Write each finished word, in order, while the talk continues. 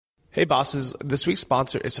Hey bosses, this week's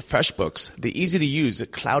sponsor is FreshBooks, the easy-to-use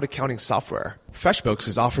cloud accounting software. FreshBooks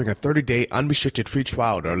is offering a 30-day unrestricted free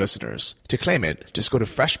trial to our listeners. To claim it, just go to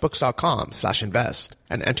freshbooks.com/invest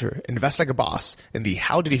and enter Invest Like a Boss in the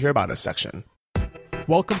How Did You Hear About Us section.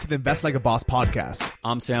 Welcome to the Invest Like a Boss podcast.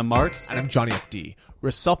 I'm Sam Marks. And I'm Johnny FD. We're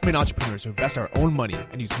self-made entrepreneurs who invest our own money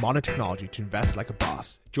and use modern technology to invest like a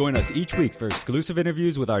boss. Join us each week for exclusive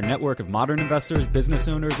interviews with our network of modern investors, business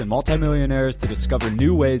owners, and multimillionaires to discover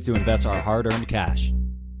new ways to invest our hard-earned cash.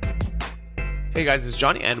 Hey guys, it's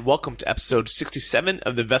Johnny, and welcome to episode 67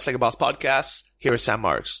 of the Invest Like a Boss podcast. Here is Sam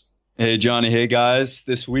Marks. Hey Johnny, hey guys.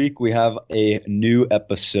 This week we have a new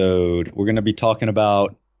episode. We're going to be talking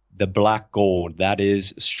about the black gold, that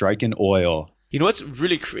is striking oil. You know what's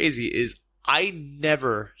really crazy is I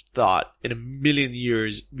never thought in a million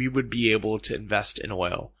years we would be able to invest in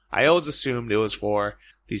oil. I always assumed it was for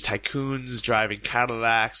these tycoons driving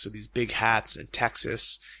Cadillacs with these big hats in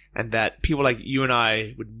Texas, and that people like you and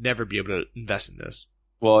I would never be able to invest in this.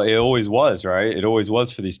 Well, it always was, right? It always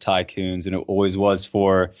was for these tycoons, and it always was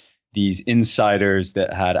for these insiders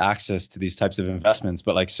that had access to these types of investments.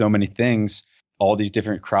 But like so many things, all these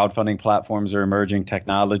different crowdfunding platforms are emerging,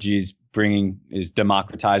 technologies is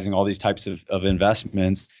democratizing all these types of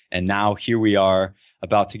investments. And now here we are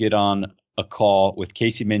about to get on a call with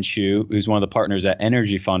Casey Minshew, who's one of the partners at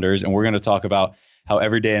EnergyFunders. And we're going to talk about how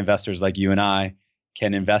everyday investors like you and I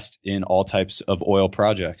can invest in all types of oil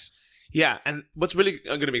projects. Yeah. And what's really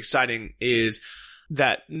going to be exciting is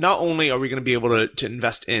that not only are we going to be able to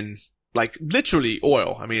invest in like literally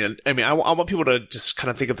oil. I want people to just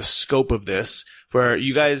kind of think of the scope of this, where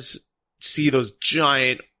you guys see those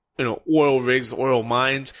giant, oil rigs, the oil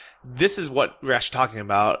mines. This is what we're actually talking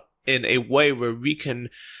about in a way where we can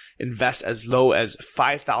invest as low as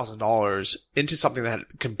 $5,000 into something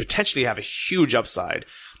that can potentially have a huge upside.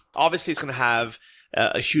 Obviously, it's going to have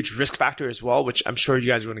a huge risk factor as well, which I'm sure you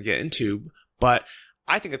guys are going to get into. But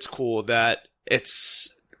I think it's cool that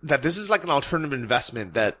this is like an alternative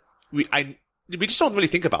investment that we just don't really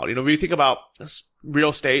think about. We think about real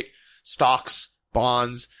estate, stocks,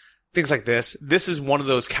 bonds, things like this. This is one of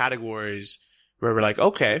those categories where we're like,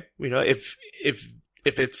 okay, if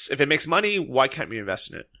it makes money, why can't we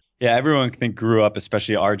invest in it? Yeah, everyone grew up,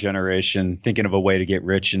 especially our generation, thinking of a way to get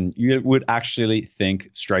rich, and you would actually think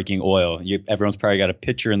striking oil. Everyone's probably got a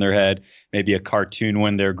picture in their head, maybe a cartoon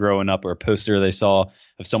when they're growing up or a poster they saw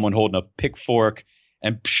of someone holding a pitchfork,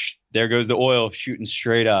 and there goes the oil shooting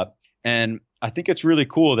straight up. And I think it's really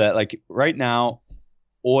cool that like right now,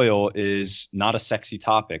 oil is not a sexy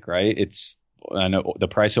topic, right? I know the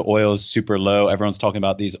price of oil is super low. Everyone's talking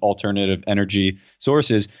about these alternative energy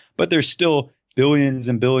sources, but there's still billions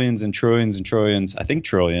and billions and trillions, I think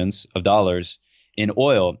trillions of dollars in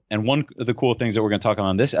oil. And one of the cool things that we're going to talk about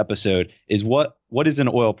on this episode is what is an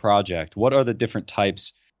oil project? What are the different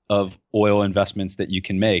types of oil investments that you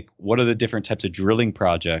can make? What are the different types of drilling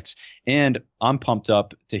projects? And I'm pumped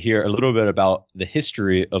up to hear a little bit about the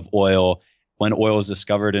history of oil, when oil was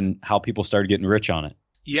discovered and how people started getting rich on it.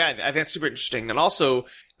 Yeah, I think that's super interesting. And also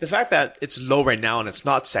the fact that it's low right now and it's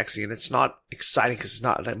not sexy and it's not exciting because it's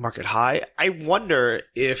not like market high. I wonder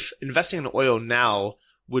if investing in oil now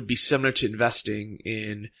would be similar to investing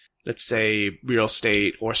in, let's say, real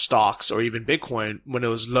estate or stocks or even Bitcoin when it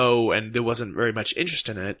was low and there wasn't very much interest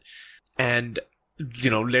in it. And,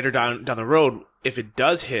 later down the road, if it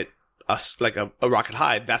does hit us like a rocket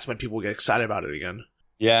high, that's when people get excited about it again.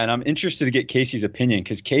 Yeah, and I'm interested to get Casey's opinion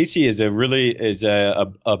because Casey is a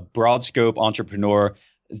broad scope entrepreneur.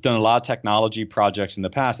 Has done a lot of technology projects in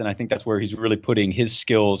the past, and I think that's where he's really putting his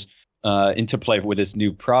skills into play with this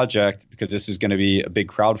new project, because this is going to be a big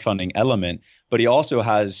crowdfunding element. But he also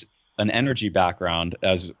has an energy background,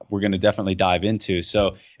 as we're going to definitely dive into.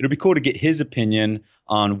 So it'll be cool to get his opinion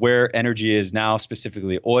on where energy is now,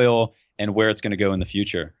 specifically oil, and where it's going to go in the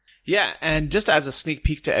future. Yeah, and just as a sneak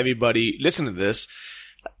peek to everybody listening to this,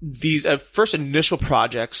 these first initial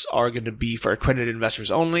projects are going to be for accredited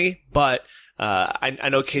investors only, but I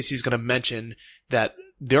know Casey's going to mention that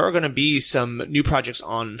there are going to be some new projects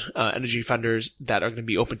on EnergyFunders that are going to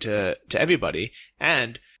be open to everybody.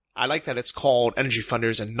 And I like that it's called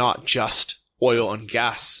EnergyFunders and not just oil and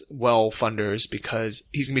gas well funders, because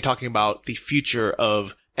he's going to be talking about the future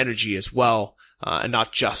of energy as well, and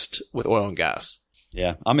not just with oil and gas.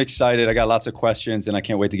 Yeah, I'm excited. I got lots of questions and I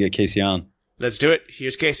can't wait to get Casey on. Let's do it.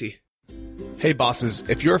 Here's Casey. Hey bosses,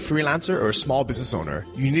 if you're a freelancer or a small business owner,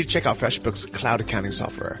 you need to check out FreshBooks cloud accounting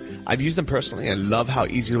software. I've used them personally and love how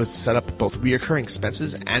easy it was to set up both recurring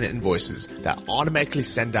expenses and invoices that automatically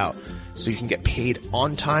send out so you can get paid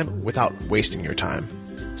on time without wasting your time.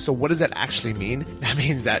 So what does that actually mean? That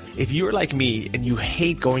means that if you're like me and you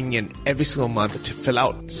hate going in every single month to fill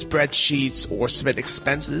out spreadsheets or submit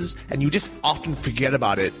expenses, and you just often forget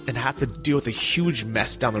about it and have to deal with a huge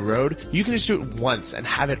mess down the road, you can just do it once and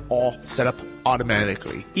have it all set up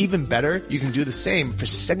automatically. Even better, you can do the same for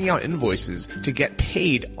sending out invoices to get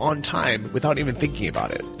paid on time without even thinking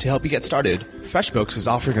about it. To help you get started, FreshBooks is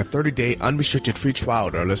offering a 30-day unrestricted free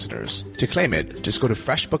trial to our listeners. To claim it, just go to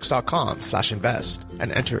freshbooks.com/invest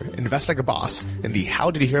and enter Invest Like a Boss in the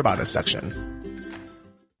How Did You Hear About Us section.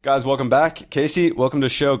 Guys, welcome back. Casey, welcome to the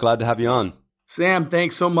show. Glad to have you on. Sam,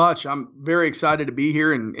 thanks so much. I'm very excited to be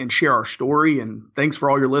here and share our story, and thanks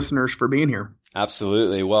for all your listeners for being here.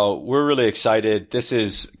 Absolutely. Well, we're really excited.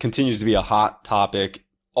 This continues to be a hot topic.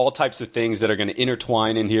 All types of things that are going to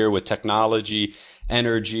intertwine in here with technology,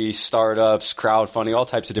 energy, startups, crowdfunding, all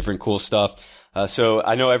types of different cool stuff. So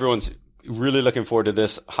I know everyone's really looking forward to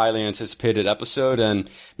this highly anticipated episode, and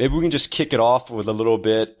maybe we can just kick it off with a little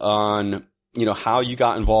bit on, how you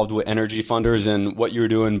got involved with EnergyFunders and what you were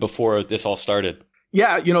doing before this all started.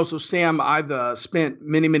 Yeah, so Sam, I've spent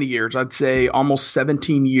many years, I'd say almost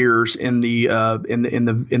 17 years in the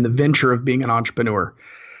venture of being an entrepreneur.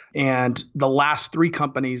 And the last three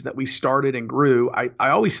companies that we started and grew, I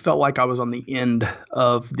always felt like I was on the end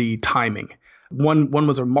of the timing. One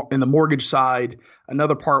was in the mortgage side,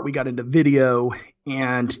 another part we got into video,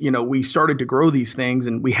 and we started to grow these things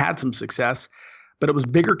and we had some success. But it was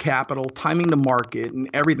bigger capital, timing to market, and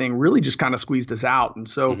everything really just kind of squeezed us out. And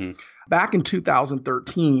so back in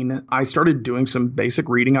 2013, I started doing some basic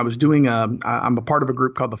reading. I'm a part of a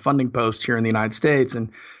group called the Funding Post here in the United States.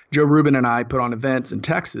 And Joe Rubin and I put on events in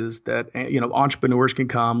Texas that, entrepreneurs can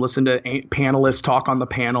come, listen to panelists talk on the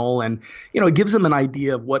panel. And, it gives them an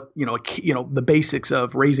idea of what, the basics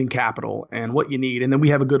of raising capital and what you need. And then we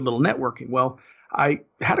have a good little networking. Well, I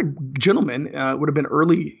had a gentleman, it would have been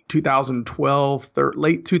early 2012,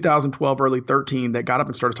 late 2012, early 13, that got up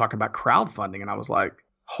and started talking about crowdfunding. And I was like,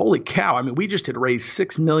 holy cow. I mean, we just had raised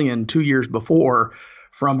 $6 million 2 years before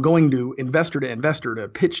from going to investor to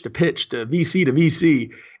pitch to VC to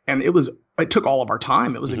VC. And it took all of our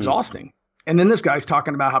time. It was exhausting. And then this guy's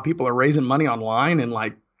talking about how people are raising money online in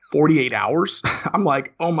like 48 hours. I'm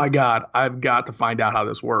like, oh my God, I've got to find out how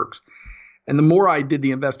this works. And the more I did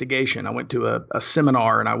the investigation, I went to a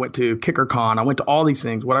seminar and I went to KickerCon. I went to all these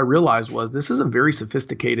things. What I realized was this is a very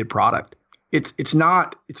sophisticated product. It's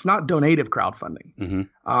not donative crowdfunding.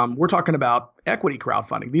 We're talking about equity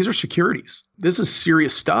crowdfunding. These are securities. This is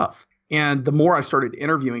serious stuff. And the more I started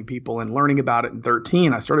interviewing people and learning about it in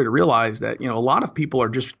 13, I started to realize that, a lot of people are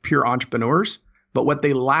just pure entrepreneurs, but what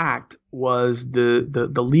they lacked was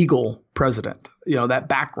the legal precedent, that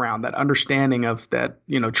background, that understanding of that,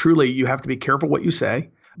 truly you have to be careful what you say.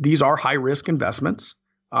 These are high risk investments.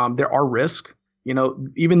 There are risks,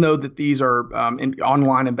 even though that these are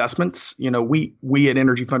online investments, we at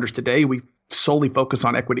EnergyFunders today, we solely focus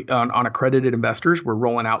on equity, on accredited investors. We're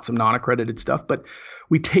rolling out some non-accredited stuff, but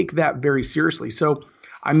we take that very seriously. So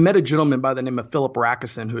I met a gentleman by the name of Philip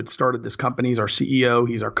Rackison who had started this company. He's our CEO.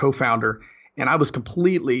 He's our co-founder. And I was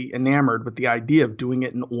completely enamored with the idea of doing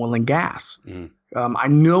it in oil and gas. I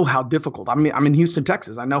know how difficult. I'm in Houston,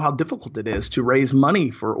 Texas. I know how difficult it is to raise money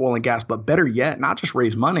for oil and gas, but better yet, not just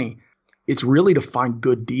raise money. It's really to find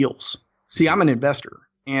good deals. See, I'm an investor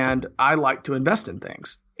and I like to invest in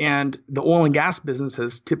things. And the oil and gas business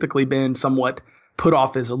has typically been somewhat put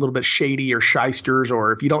off as a little bit shady or shysters,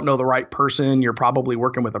 or if you don't know the right person, you're probably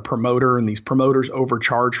working with a promoter and these promoters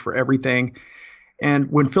overcharge for everything.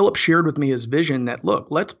 And when Philip shared with me his vision that,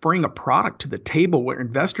 look, let's bring a product to the table where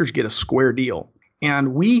investors get a square deal.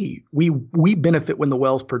 And we benefit when the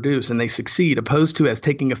wells produce and they succeed, opposed to as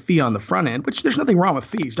taking a fee on the front end, which there's nothing wrong with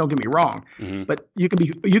fees, don't get me wrong, but you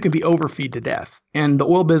can be overfeed to death. And the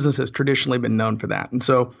oil business has traditionally been known for that. And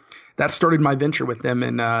so that started my venture with them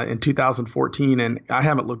in 2014, and I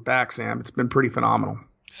haven't looked back, Sam. It's been pretty phenomenal.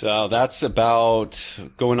 So that's about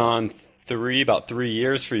going on about 3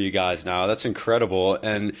 years for you guys now. That's incredible.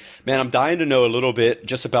 And man, I'm dying to know a little bit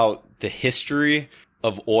just about the history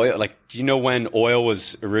of oil. Like, do you know when oil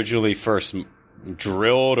was originally first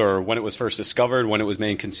drilled or when it was first discovered, when it was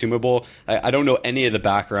made consumable? I don't know any of the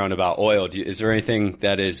background about oil. Is there anything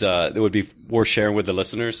that is that would be worth sharing with the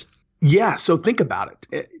listeners? Yeah. So think about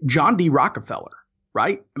it. John D. Rockefeller,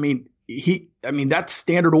 right? I mean, that's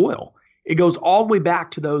Standard Oil. It goes all the way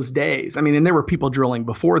back to those days. I mean, and there were people drilling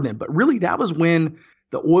before then, but really that was when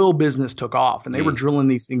the oil business took off and they were drilling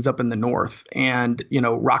these things up in the north. And,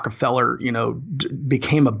 Rockefeller,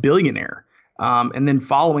 became a billionaire. And then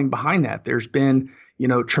following behind that, there's been,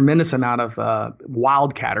 tremendous amount of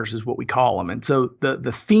wildcatters is what we call them. And so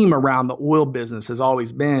the theme around the oil business has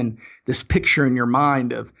always been this picture in your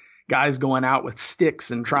mind of guys going out with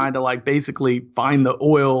sticks and trying to like basically find the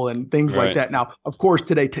oil and things like that. Now, of course,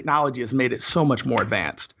 today technology has made it so much more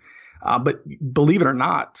advanced. But believe it or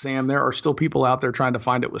not, Sam, there are still people out there trying to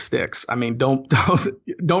find it with sticks. I mean, don't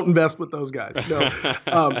invest with those guys.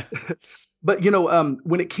 No. But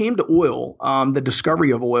when it came to oil, the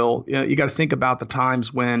discovery of oil, you got to think about the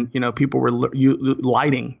times when people were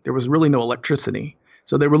lighting. There was really no electricity,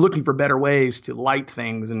 so they were looking for better ways to light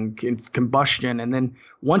things and combustion. And then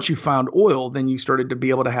once you found oil, then you started to be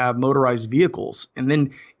able to have motorized vehicles, and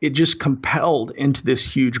then it just compelled into this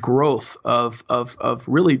huge growth of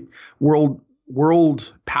really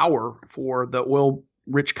world power for the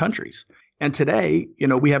oil-rich countries. And today,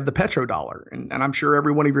 we have the petrodollar. And I'm sure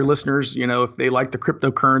every one of your listeners, if they like the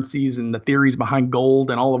cryptocurrencies and the theories behind gold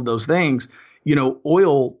and all of those things,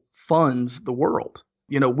 oil funds the world.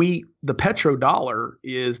 The petrodollar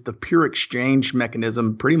is the pure exchange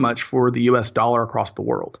mechanism pretty much for the US dollar across the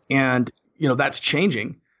world. And, that's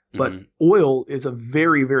changing. But oil is a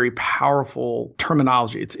very, very powerful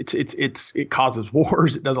terminology. It causes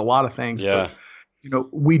wars. It does a lot of things. Yeah. But,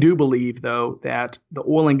 we do believe, though, that the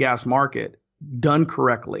oil and gas market, done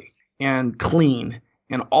correctly and clean,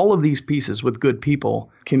 and all of these pieces with good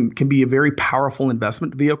people can be a very powerful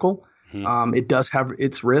investment vehicle. It does have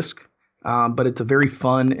its risk, but it's a very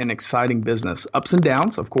fun and exciting business. Ups and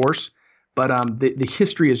downs, of course, but the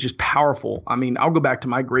history is just powerful. I mean, I'll go back to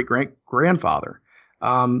my great-grandfather,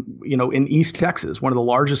 in East Texas, one of the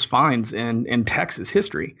largest finds in Texas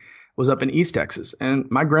history was up in East Texas. And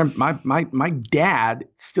my dad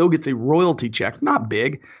still gets a royalty check, not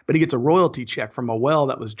big, but he gets a royalty check from wells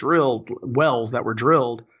that were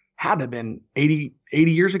drilled, had to have been 80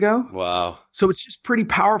 years ago. Wow. So it's just pretty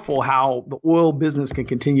powerful how the oil business can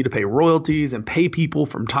continue to pay royalties and pay people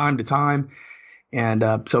from time to time. And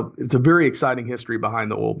so it's a very exciting history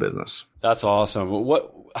behind the oil business. That's awesome.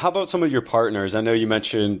 How about some of your partners? I know you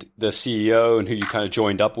mentioned the CEO and who you kind of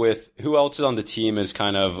joined up with. Who else on the team is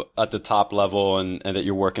kind of at the top level and that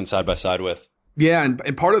you're working side by side with? Yeah,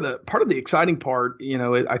 and part of the exciting part,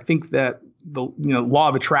 I think that the law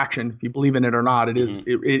of attraction, if you believe in it or not, it is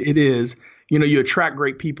it is. You attract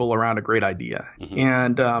great people around a great idea,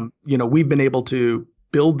 and we've been able to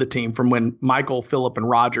build the team from when Michael, Philip, and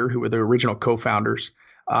Roger, who were the original co-founders.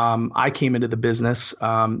 I came into the business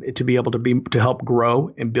to be able to help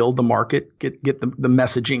grow and build the market, get the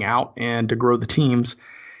messaging out, and to grow the teams.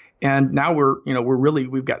 And now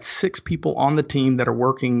we've got 6 people on the team that are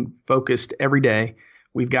working focused every day.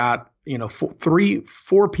 We've got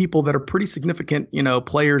 4 people that are pretty significant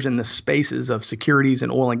players in the spaces of securities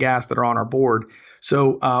and oil and gas that are on our board.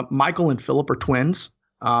 So Michael and Philip are twins.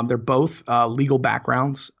 They're both legal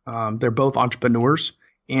backgrounds. They're both entrepreneurs.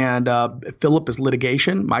 And Philip is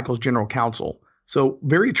litigation. Michael's general counsel. So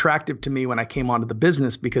very attractive to me when I came onto the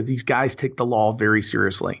business because these guys take the law very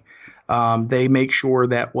seriously. They make sure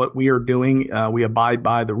that what we are doing, we abide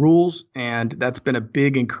by the rules. And that's been a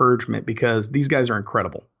big encouragement because these guys are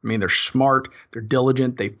incredible. I mean, they're smart, they're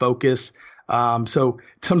diligent, they focus. So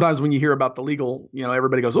sometimes when you hear about the legal,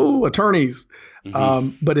 everybody goes, "Oh, attorneys."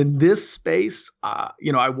 But in this space,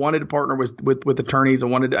 I wanted to partner with attorneys.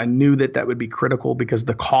 I knew that would be critical because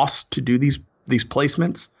the cost to do these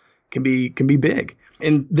placements can be big.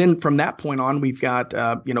 And then from that point on, we've got,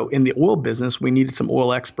 in the oil business, we needed some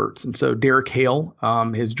oil experts. And so Derek Hale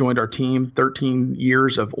has joined our team, 13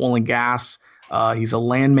 years of oil and gas. He's a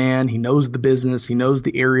landman. He knows the business. He knows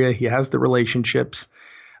the area. He has the relationships.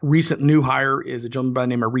 Recent new hire is a gentleman by the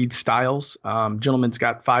name of Reed Stiles. Gentleman's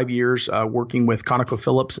got 5 years working with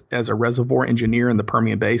ConocoPhillips as a reservoir engineer in the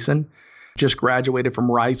Permian Basin. Just graduated from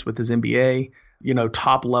Rice with his MBA,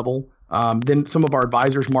 top level. Then some of our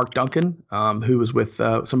advisors, Mark Duncan, who was with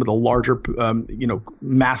some of the larger,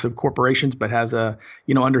 massive corporations, but has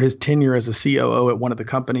under his tenure as a COO at one of the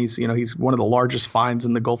companies, he's one of the largest finds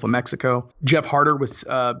in the Gulf of Mexico. Jeff Harder with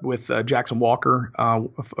Jackson Walker,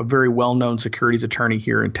 a very well-known securities attorney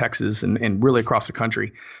here in Texas and really across the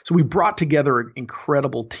country. So we brought together an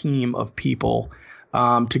incredible team of people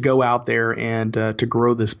to go out there and to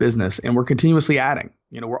grow this business. And we're continuously adding.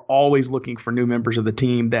 We're always looking for new members of the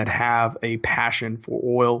team that have a passion for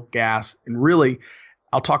oil, gas, and really,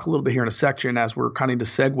 I'll talk a little bit here in a section as we're kind of to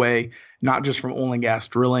segue, not just from oil and gas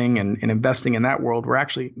drilling and investing in that world. We're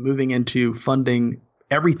actually moving into funding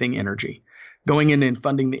everything energy. going in and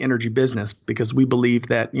funding the energy business, because we believe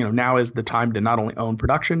that now is the time to not only own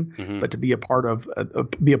production, but to be a part of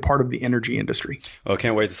the energy industry. Well, I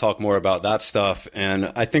can't wait to talk more about that stuff.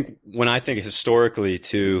 And I think when I think historically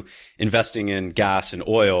to investing in gas and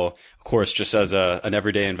oil, of course, just as an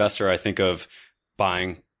everyday investor, I think of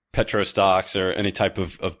buying petro stocks or any type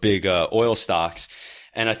of big oil stocks.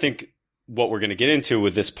 And I think what we're going to get into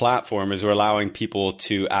with this platform is we're allowing people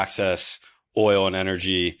to access oil and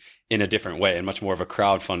energy in a different way, in much more of a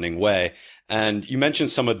crowdfunding way. And you mentioned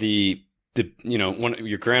some of the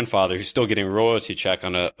your grandfather who's still getting a royalty check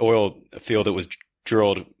on an oil field that was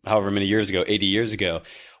drilled however many years ago, 80 years ago.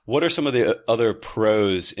 What are some of the other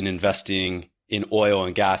pros in investing in oil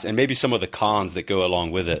and gas, and maybe some of the cons that go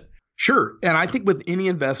along with it? Sure. And I think with any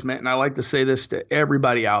investment, and I like to say this to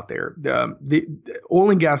everybody out there, the oil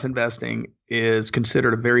and gas investing is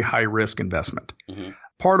considered a very high risk investment.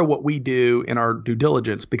 Part of what we do in our due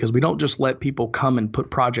diligence, because we don't just let people come and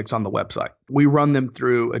put projects on the website. We run them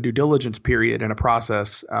through a due diligence period and a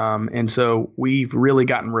process. And so we've really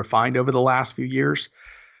gotten refined over the last few years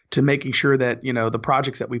to making sure that, the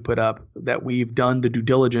projects that we put up, that we've done the due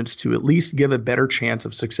diligence to at least give a better chance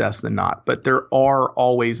of success than not. But there are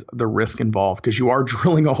always the risk involved, because you are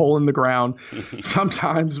drilling a hole in the ground,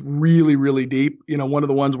 sometimes really, really deep. One of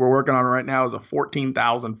the ones we're working on right now is a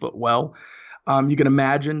 14,000-foot well. You can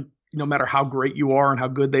imagine, no matter how great you are and how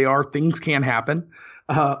good they are, things can happen.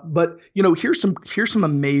 But here's some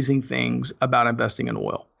amazing things about investing in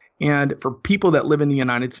oil. And for people that live in the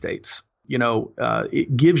United States,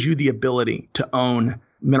 it gives you the ability to own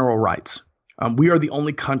mineral rights. We are the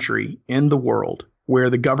only country in the world where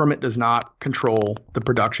the government does not control the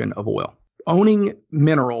production of oil. Owning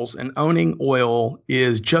minerals and owning oil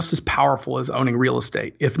is just as powerful as owning real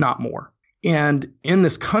estate, if not more. And in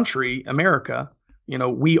this country, America,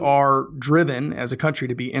 we are driven as a country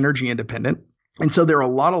to be energy independent. And so there are a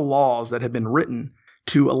lot of laws that have been written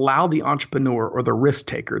to allow the entrepreneur or the risk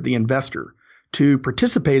taker, the investor, to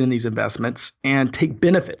participate in these investments and take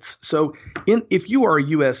benefits. So if you are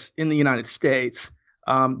in the United States,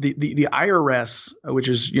 the IRS, which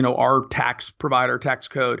is, our tax provider, tax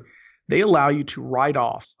code, they allow you to write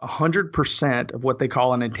off 100% of what they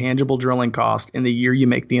call an intangible drilling cost in the year you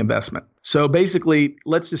make the investment. So basically,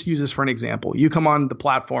 let's just use this for an example. You come on the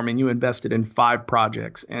platform and you invested in 5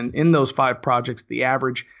 projects. And in those 5 projects, the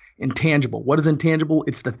average intangible, what is intangible?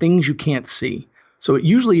 It's the things you can't see. So it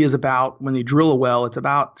usually is about, when you drill a well, it's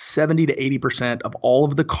about 70 to 80% of all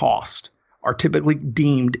of the cost are typically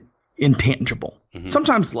deemed intangible.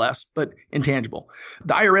 Sometimes less, but intangible.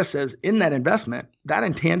 The IRS says in that investment, that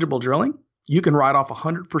intangible drilling, you can write off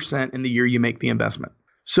 100% in the year you make the investment.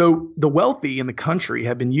 So the wealthy in the country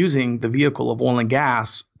have been using the vehicle of oil and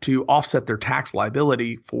gas to offset their tax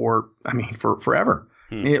liability for forever.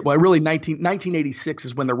 Really 1986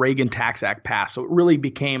 is when the Reagan Tax Act passed. So it really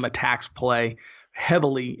became a tax play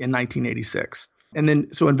heavily in 1986. And then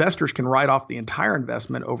so investors can write off the entire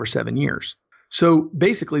investment over 7 years. So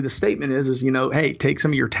basically the statement is, hey, take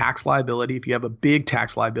some of your tax liability. If you have a big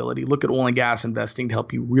tax liability, look at oil and gas investing to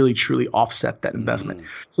help you really truly offset that investment.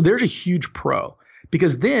 So there's a huge pro,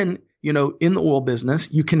 because then, in the oil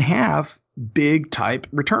business, you can have big type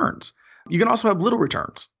returns. You can also have little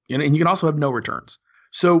returns, and you can also have no returns.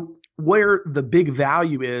 So where the big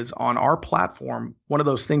value is on our platform, one of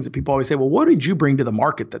those things that people always say, well, what did you bring to the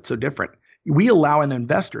market that's so different? We allow an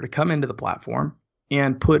investor to come into the platform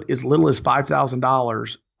and put as little as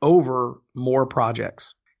 $5,000 over more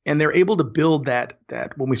projects. And they're able to build that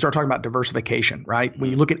when we start talking about diversification, right? When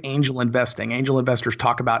you look at angel investing, angel investors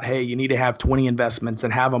talk about, hey, you need to have 20 investments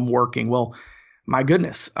and have them working. Well, my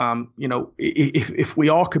goodness, if we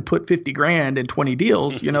all could put 50 grand in 20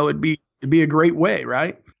 deals, it'd be a great way,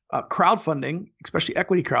 right? Crowdfunding, especially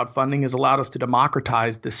equity crowdfunding, has allowed us to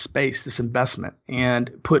democratize this space, this investment,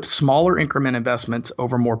 and put smaller increment investments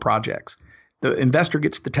over more projects. The investor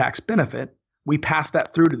gets the tax benefit. We pass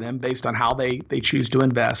that through to them based on how they choose to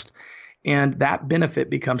invest. And that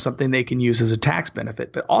benefit becomes something they can use as a tax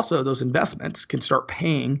benefit. But also those investments can start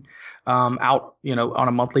paying out, on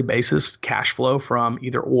a monthly basis, cash flow from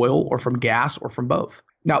either oil or from gas or from both.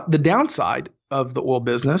 Now, the downside of the oil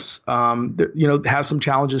business, has some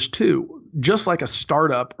challenges too. Just like a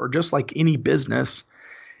startup or just like any business,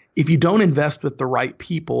 if you don't invest with the right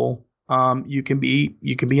people, you can be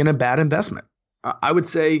in a bad investment. I would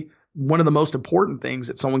say one of the most important things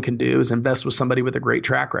that someone can do is invest with somebody with a great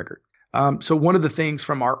track record. So one of the things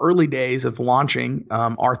from our early days of launching,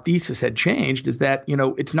 our thesis had changed is that,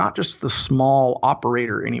 it's not just the small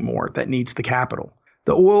operator anymore that needs the capital.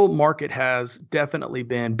 The oil market has definitely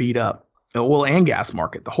been beat up, the oil and gas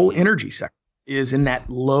market, the whole energy sector. is in that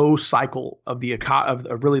low cycle of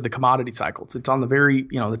of really the commodity cycles. It's on the very,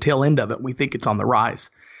 the tail end of it. We think it's on the rise.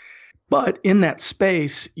 But in that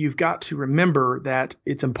space, you've got to remember that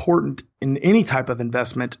it's important in any type of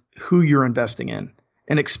investment who you're investing in,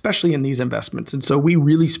 and especially in these investments. And so we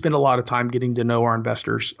really spend a lot of time getting to know our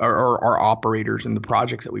investors or our operators and the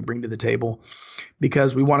projects that we bring to the table,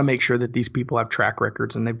 because we want to make sure that these people have track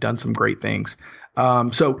records and they've done some great things.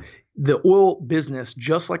 So the oil business,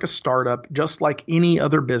 just like a startup, just like any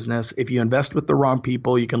other business, if you invest with the wrong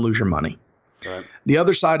people, you can lose your money. Right. The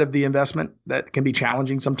other side of the investment that can be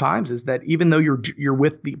challenging sometimes is that even though you're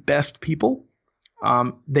with the best people,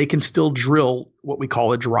 they can still drill what we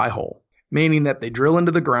call a dry hole, meaning that they drill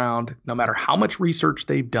into the ground. No matter how much research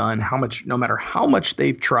they've done, no matter how much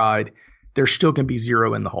they've tried, there still can be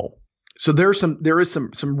zero in the hole. So there is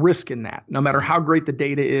some risk in that. No matter how great the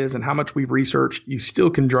data is and how much we've researched, you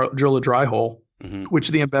still can drill a dry hole, which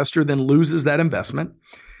the investor then loses that investment,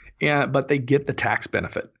 but they get the tax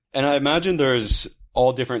benefit. And I imagine there's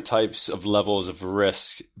all different types of levels of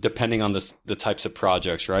risk depending on the types of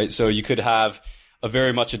projects, right? So you could have a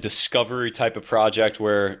very much a discovery type of project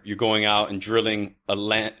where you're going out and drilling a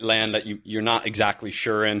land that you're not exactly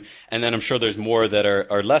sure in. And then I'm sure there's more that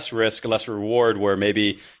are less risk, less reward, where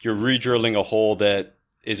maybe you're re-drilling a hole that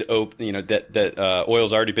is open, that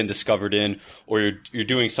oil's already been discovered in, or you're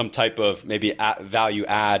doing some type of maybe value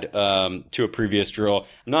add to a previous drill.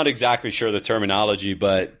 I'm not exactly sure the terminology,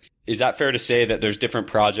 but is that fair to say that there's different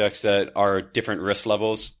projects that are different risk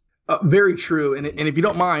levels? Very true. And if you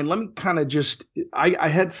don't mind, let me kind of I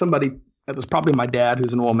had somebody, that was probably my dad,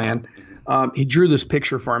 who's an oil man. He drew this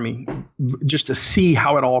picture for me just to see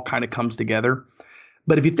how it all kind of comes together.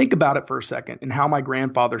 But if you think about it for a second, and how my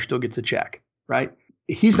grandfather still gets a check, right?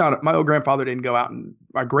 My old grandfather didn't go out, and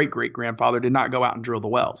my great-great-grandfather did not go out and drill the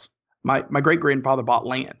wells. My great-grandfather bought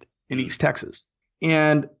land in East Texas.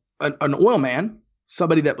 And an oil man,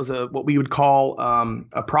 somebody that was what we would call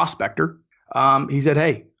a prospector, he said,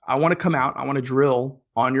 "Hey, I want to come out. I want to drill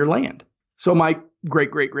on your land." So my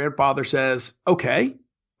great-great-grandfather says, "Okay,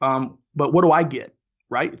 but what do I get?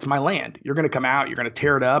 Right? It's my land. You're going to come out. You're going to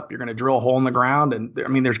tear it up. You're going to drill a hole in the ground. And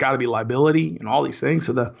there's got to be liability and all these things."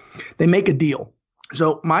 So they make a deal.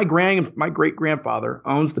 So my great-grandfather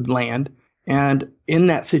owns the land. And in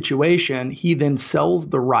that situation, he then sells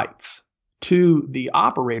the rights to the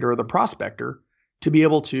operator or the prospector to be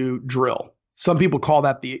able to drill. Some people call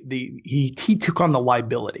that he took on the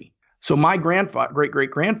liability. So my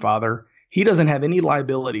great-great-grandfather, he doesn't have any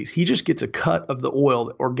liabilities. He just gets a cut of the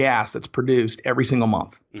oil or gas that's produced every single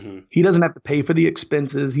month. Mm-hmm. He doesn't have to pay for the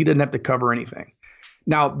expenses. He doesn't have to cover anything.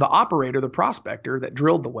 Now, the operator, the prospector that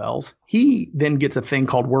drilled the wells, he then gets a thing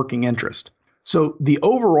called working interest. So the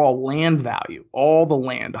overall land value, all the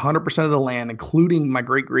land, 100% of the land, including my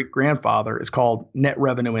great-great-grandfather, is called net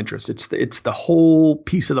revenue interest. It's the whole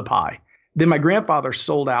piece of the pie. Then my grandfather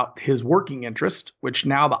sold out his working interest, which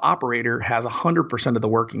now the operator has 100% of the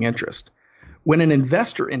working interest. When an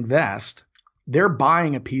investor invests, they're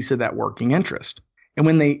buying a piece of that working interest. And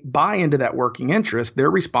when they buy into that working interest, they're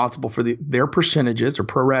responsible for their percentages or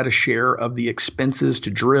pro rata share of the expenses to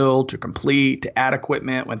drill, to complete, to add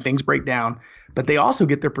equipment when things break down. But they also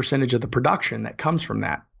get their percentage of the production that comes from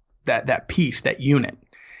that piece, that unit.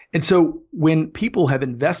 And so when people have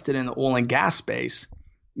invested in the oil and gas space,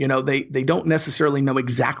 they don't necessarily know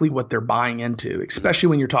exactly what they're buying into, especially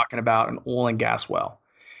when you're talking about an oil and gas well.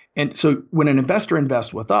 And so when an investor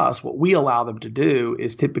invests with us, what we allow them to do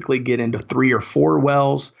is typically get into 3 or 4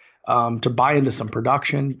 wells, to buy into some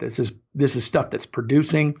production. This is stuff that's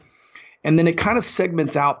producing. And then it kind of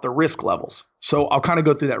segments out the risk levels. So I'll kind of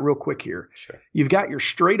go through that real quick here. Sure. You've got your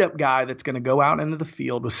straight up guy that's going to go out into the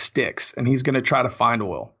field with sticks, and he's going to try to find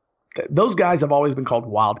oil. Those guys have always been called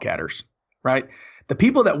wildcatters, right? The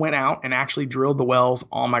people that went out and actually drilled the wells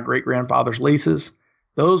on my great-grandfather's leases,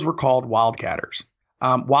 those were called wildcatters.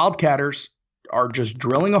 Wildcatters are just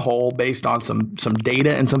drilling a hole based on some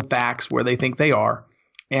data and some facts where they think they are,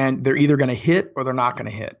 and they're either going to hit or they're not going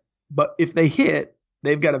to hit. But if they hit,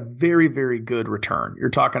 they've got a very, very good return. You're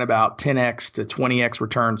talking about 10x to 20x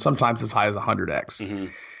return, sometimes as high as 100x. Mm-hmm.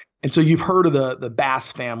 And so you've heard of the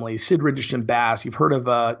Bass family, Sid Richardson Bass. You've heard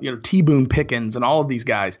of T. Boone Pickens and all of these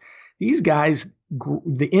guys. These guys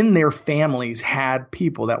in their families had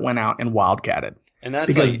people that went out and wildcatted. And that's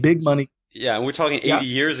because big money. Yeah, and we're talking 80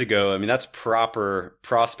 years ago. That's proper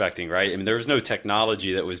prospecting, right? There was no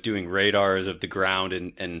technology that was doing radars of the ground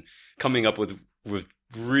and coming up with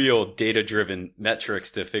real data-driven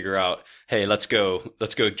metrics to figure out, hey, let's go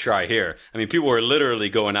try here. People were literally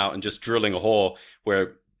going out and just drilling a hole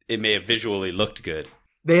where it may have visually looked good.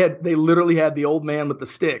 They literally had the old man with the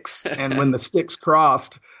sticks, and when the sticks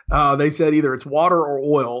crossed, they said either it's water or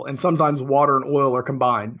oil, and sometimes water and oil are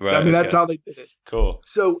combined. Right, I mean, that's how they did it. Cool.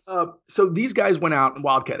 So these guys went out and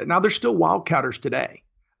wildcatted. Now they're still wildcatters today.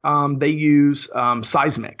 They use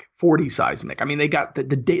seismic, 4D seismic. I mean, they got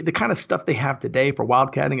the kind of stuff they have today for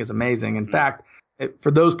wildcatting is amazing. In fact,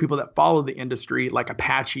 for those people that follow the industry, like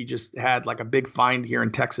Apache just had like a big find here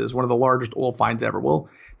in Texas, one of the largest oil finds ever. Well,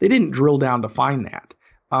 they didn't drill down to find that.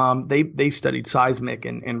 They studied seismic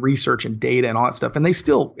and research and data and all that stuff. And they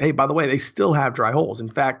still, hey, by the way, they still have dry holes. In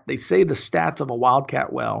fact, they say the stats of a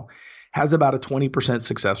wildcat well has about a 20%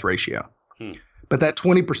 success ratio. But that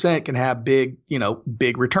 20% can have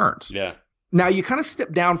big returns. Yeah. Now you kind of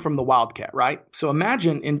step down from the wildcat, right? So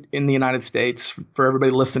imagine in the United States, for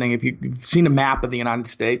everybody listening, if you've seen a map of the United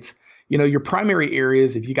States, your primary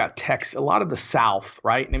areas, if you got Texas, a lot of the South,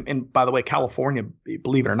 right? And by the way, California,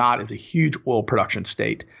 believe it or not, is a huge oil production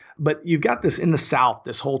state. But you've got this in the South,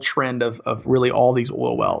 this whole trend of really all these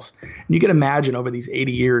oil wells. And you can imagine over these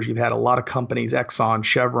 80 years, you've had a lot of companies, Exxon,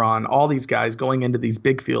 Chevron, all these guys going into these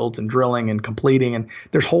big fields and drilling and completing, and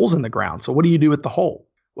there's holes in the ground. So what do you do with the hole?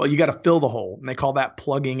 Well, you got to fill the hole, and they call that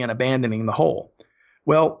plugging and abandoning the hole.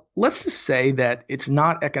 Well, let's just say that it's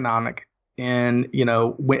not economic and,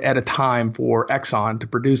 at a time for Exxon to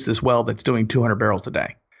produce this well that's doing 200 barrels a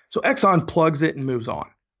day. So Exxon plugs it and moves on.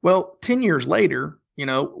 Well, 10 years later,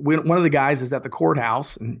 one of the guys is at the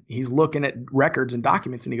courthouse and he's looking at records and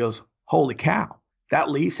documents and he goes, holy cow, that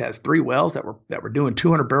lease has 3 wells that were doing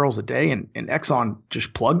 200 barrels a day and Exxon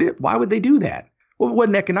just plugged it. Why would they do that? Well, it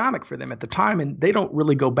wasn't economic for them at the time, and they don't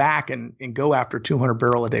really go back and go after 200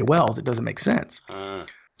 barrel a day wells. It doesn't make sense.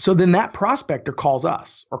 So then that prospector calls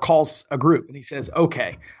us or calls a group and he says,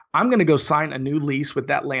 okay, I'm going to go sign a new lease with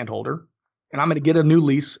that landholder, and I'm going to get a new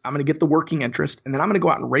lease. I'm going to get the working interest, and then I'm going to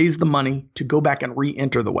go out and raise the money to go back and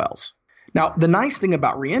re-enter the wells. Now, the nice thing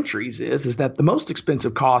about re-entries is that the most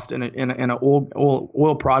expensive cost in an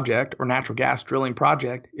oil project or natural gas drilling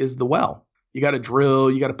project is the well. You got to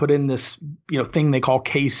drill, you got to put in this, thing they call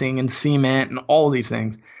casing and cement and all of these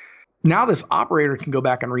things. Now this operator can go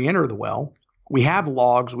back and re-enter the well. We have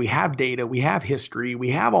logs, we have data, we have history, we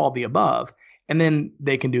have all the above, and then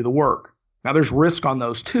they can do the work. Now there's risk on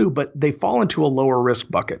those too, but they fall into a lower risk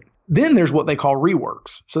bucket. Then there's what they call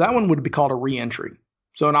reworks. So that one would be called a re-entry.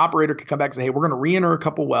 So an operator could come back and say, hey, we're going to re-enter a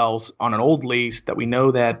couple wells on an old lease that we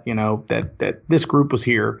know that, that this group was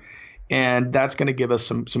here, and that's going to give us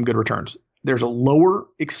some good returns. There's a lower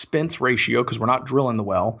expense ratio because we're not drilling the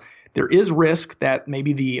well. There is risk that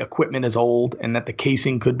maybe the equipment is old and that the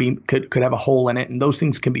casing could have a hole in it, and those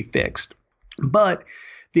things can be fixed. But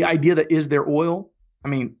the idea that is there oil, I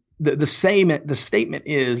mean, the statement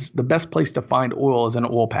is the best place to find oil is in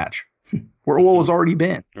an oil patch where oil has already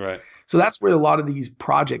been. Right. So that's where a lot of these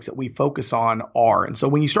projects that we focus on are. And so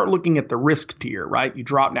when you start looking at the risk tier, right, you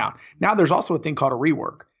drop down. Now there's also a thing called a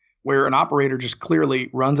rework, where an operator just clearly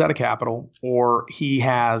runs out of capital, or he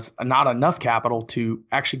has not enough capital to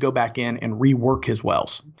actually go back in and rework his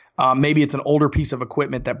wells. Maybe it's an older piece of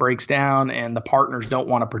equipment that breaks down and the partners don't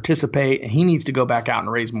want to participate and he needs to go back out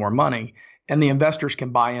and raise more money, and the investors can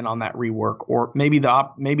buy in on that rework. Or maybe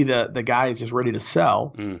the guy is just ready to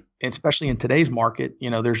sell. And especially in today's market,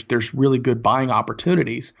 there's really good buying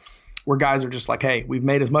opportunities where guys are just like, hey, we've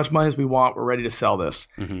made as much money as we want. We're ready to sell this.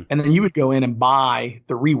 And then you would go in and buy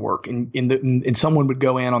the rework, and someone would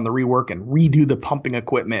go in on the rework and redo the pumping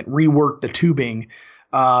equipment, rework the tubing,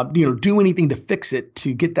 do anything to fix it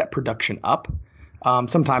to get that production up.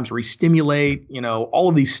 Sometimes re-stimulate, all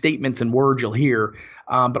of these statements and words you'll hear.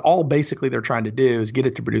 But all basically they're trying to do is get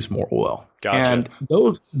it to produce more oil. Gotcha. And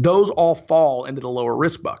those all fall into the lower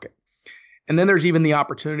risk bucket. And then there's even the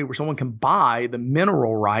opportunity where someone can buy the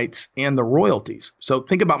mineral rights and the royalties. So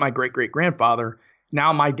think about my great-great-grandfather.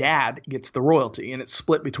 Now my dad gets the royalty, and it's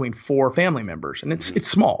split between 4 family members, and it's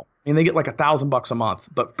small. And they get like $1,000 a month,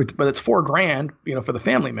 but it's $4,000, for the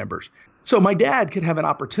family members. So my dad could have an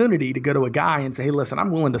opportunity to go to a guy and say, hey, listen,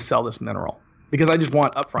 I'm willing to sell this mineral because I just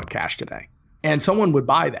want upfront cash today. And someone would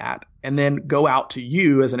buy that and then go out to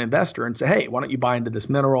you as an investor and say, hey, why don't you buy into this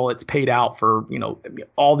mineral? It's paid out for,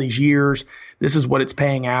 all these years. This is what it's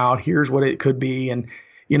paying out. Here's what it could be. And,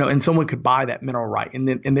 and someone could buy that mineral right.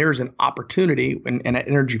 And there's an opportunity, and at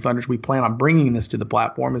EnergyFunders, we plan on bringing this to the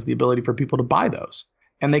platform, is the ability for people to buy those.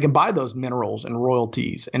 And they can buy those minerals and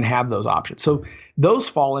royalties and have those options. So those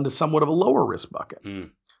fall into somewhat of a lower risk bucket.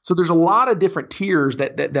 So there's a lot of different tiers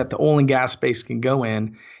that the oil and gas space can go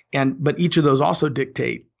in. But each of those also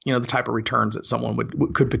dictate, the type of returns that someone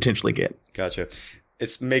could potentially get. Gotcha.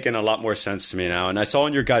 It's making a lot more sense to me now. And I saw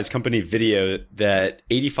in your guys' company video that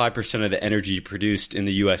 85% of the energy produced in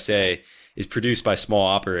the USA is produced by small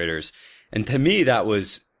operators. And to me, that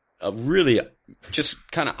was a really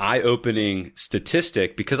just kind of eye-opening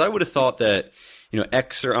statistic, because I would have thought that,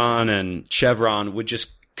 Exxon and Chevron would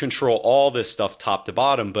just control all this stuff top to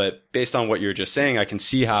bottom. But based on what you're just saying, I can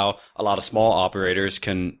see how a lot of small operators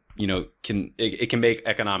can make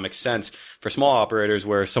economic sense for small operators,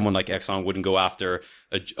 where someone like Exxon wouldn't go after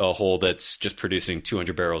a hole that's just producing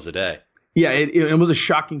 200 barrels a day. Yeah, it was a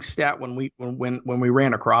shocking stat when we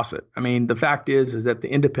ran across it. I mean, the fact is that the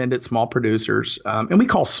independent small producers, and we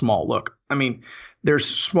call small. Look, I mean, there's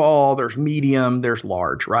small, there's medium, there's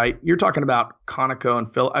large, right? You're talking about Conoco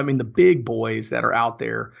and Phil. I mean, the big boys that are out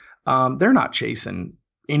there, they're not chasing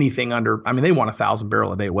anything under. I mean, they want 1,000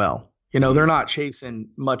 barrel a day well. They're not chasing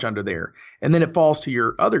much under there. And then it falls to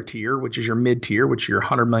your other tier, which is your mid tier, which are your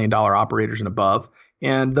 $100 million operators and above.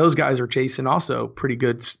 And those guys are chasing also pretty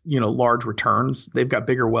good, large returns. They've got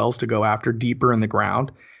bigger wells to go after, deeper in the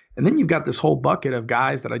ground. And then you've got this whole bucket of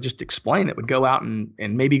guys that I just explained that would go out and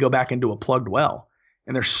maybe go back into a plugged well.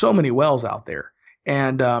 And there's so many wells out there.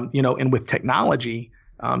 And, and with technology,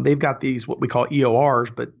 they've got these, what we call EORs,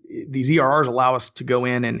 but these EORs allow us to go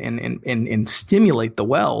in and stimulate the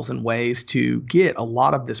wells in ways to get a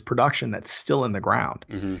lot of this production that's still in the ground.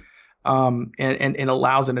 Mm-hmm. And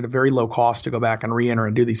allows it at a very low cost to go back and re-enter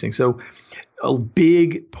and do these things. So a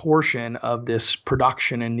big portion of this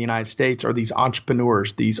production in the United States are these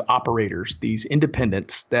entrepreneurs, these operators, these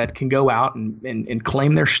independents that can go out and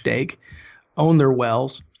claim their stake, own their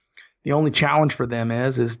wells. The only challenge for them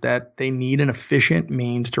is that they need an efficient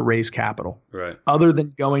means to raise capital. Right. Other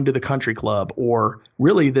than going to the country club, or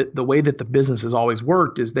really the way that the business has always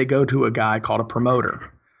worked is they go to a guy called a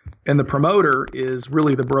promoter. And the promoter is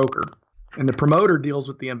really the broker. And the promoter deals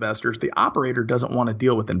with the investors. The operator doesn't want to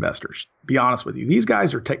deal with investors. Be honest with you. These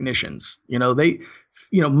guys are technicians.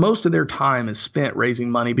 Most of their time is spent raising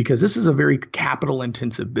money because this is a very capital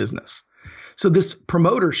intensive business. So this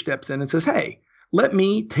promoter steps in and says, hey, let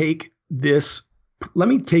me take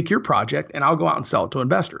your project and I'll go out and sell it to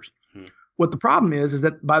investors. What the problem is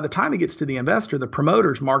that by the time it gets to the investor, the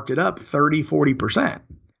promoter's marked it up 30, 40%.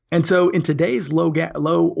 And so in today's low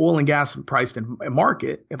oil and gas priced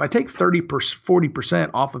market, if I take 30%,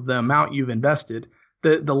 40% off of the amount you've invested,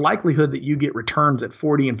 the likelihood that you get returns at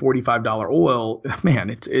 $40 and $45 oil, man,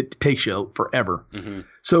 it takes you forever. Mm-hmm.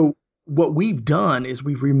 So what we've done is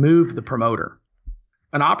we've removed the promoter.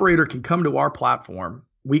 An operator can come to our platform.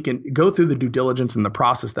 We can go through the due diligence and the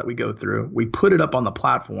process that we go through. We put it up on the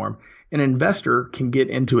platform. An investor can get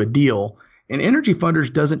into a deal, and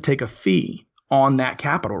EnergyFunders doesn't take a fee on that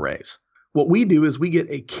capital raise. What we do is we get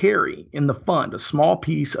a carry in the fund, a small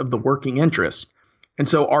piece of the working interest. And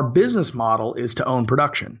so our business model is to own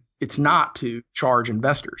production. It's not to charge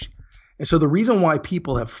investors. And so the reason why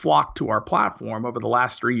people have flocked to our platform over the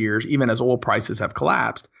last 3 years, even as oil prices have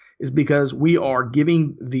collapsed, is because we are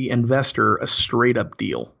giving the investor a straight up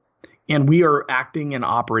deal. And we are acting and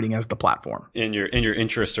operating as the platform. And your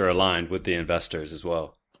interests are aligned with the investors as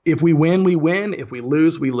well. If we win, we win. If we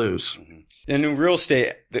lose, we lose. Mm-hmm. And in real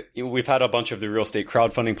estate, we've had a bunch of the real estate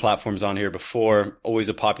crowdfunding platforms on here before, always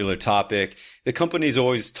a popular topic. The companies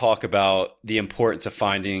always talk about the importance of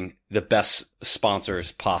finding the best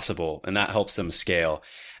sponsors possible, and that helps them scale.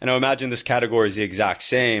 And I imagine this category is the exact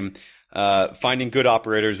same, finding good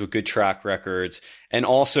operators with good track records, and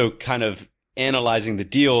also kind of analyzing the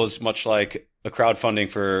deals, much like a crowdfunding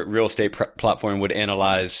for real estate platform would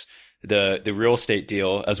analyze the real estate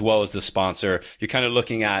deal as well as the sponsor. You're kind of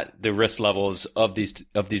looking at the risk levels of these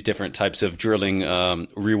different types of drilling,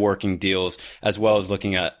 reworking deals, as well as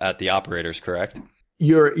looking at the operators, correct?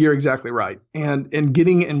 You're exactly right. And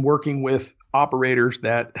getting and working with operators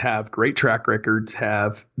that have great track records,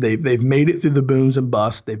 they've made it through the booms and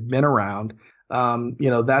busts, they've been around.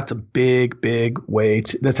 That's a big way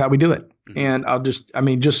that's how we do it. Mm-hmm.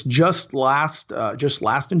 And just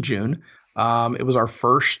last in June, it was our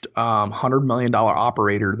first $100 million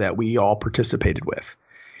operator that we all participated with.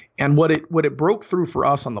 And what it broke through for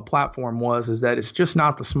us on the platform is that it's just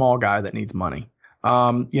not the small guy that needs money.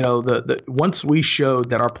 Once we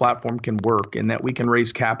showed that our platform can work and that we can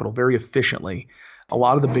raise capital very efficiently, a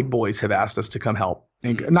lot of the big boys have asked us to come help.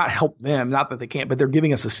 And not help them, not that they can't, but they're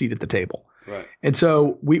giving us a seat at the table. Right. And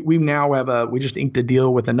so we now have we just inked a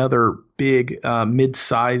deal with another big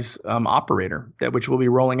mid-size operator which we'll be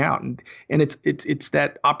rolling out, and it's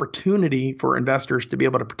that opportunity for investors to be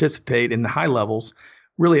able to participate in the high levels,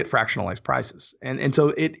 really at fractionalized prices, and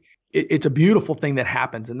so it's a beautiful thing that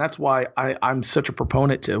happens, and that's why I'm such a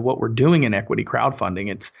proponent to what we're doing in equity crowdfunding.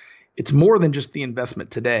 it's more than just the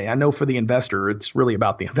investment today. I know for the investor, it's really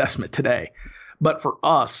about the investment today. But for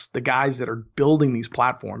us, the guys that are building these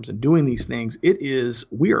platforms and doing these things, it's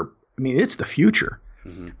the future.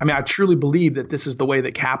 Mm-hmm. I mean, I truly believe that this is the way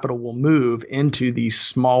that capital will move into these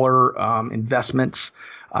smaller investments,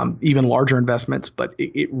 even larger investments. But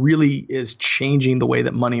it really is changing the way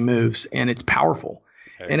that money moves, and it's powerful.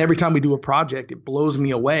 Okay. And every time we do a project, it blows me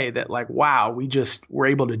away that like, wow, we just were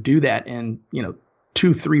able to do that in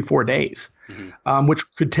 2, 3, 4 days, mm-hmm. Which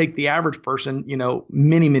could take the average person,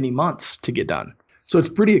 many, many months to get done. So it's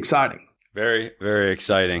pretty exciting. Very, very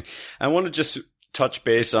exciting. I want to just touch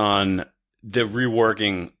base on the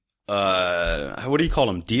reworking, what do you call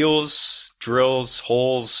them? Deals, drills,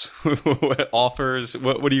 holes, offers?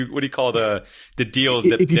 What do you call the deals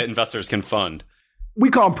that investors can fund? We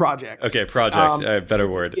call them projects. Okay, projects. Better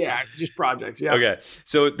word. Yeah, just projects. Yeah. Okay,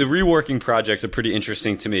 so the reworking projects are pretty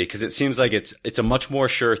interesting to me because it seems like it's a much more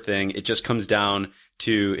sure thing. It just comes down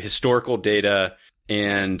to historical data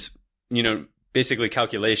and basically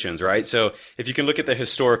calculations, right? So if you can look at the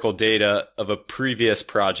historical data of a previous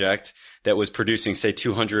project that was producing, say,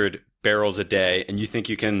 200 barrels a day, and you think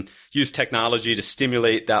you can use technology to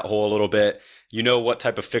stimulate that hole a little bit, what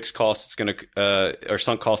type of fixed costs it's going to, or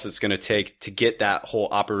sunk costs it's going to take to get that hole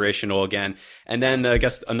operational again. And then I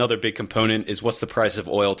guess another big component is what's the price of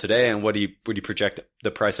oil today and what do you project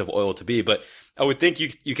the price of oil to be? But I would think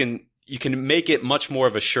you can make it much more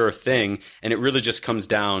of a sure thing, and it really just comes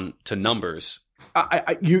down to numbers.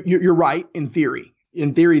 You're right in theory.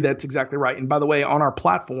 In theory, that's exactly right. And by the way, on our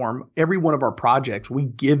platform, every one of our projects, we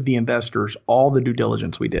give the investors all the due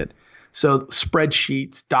diligence we did. So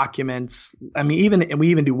spreadsheets, documents. I mean, we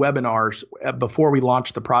even do webinars before we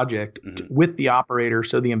launch the project with the operator,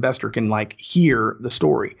 so the investor can hear the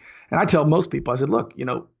story. And I tell most people, I said, look,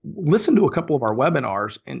 listen to a couple of our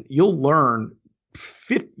webinars, and you'll learn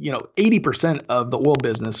 80% of the oil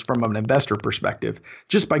business from an investor perspective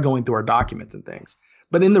just by going through our documents and things.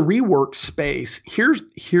 But in the rework space, here's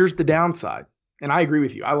the downside. And I agree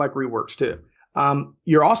with you. I like reworks too.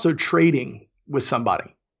 You're also trading with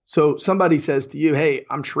somebody. So somebody says to you, hey,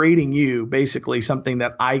 I'm trading you basically something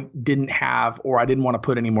that I didn't have or I didn't want to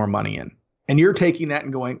put any more money in. And you're taking that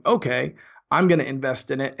and going, okay, I'm going to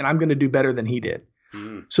invest in it and I'm going to do better than he did.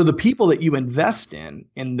 Mm-hmm. So the people that you invest in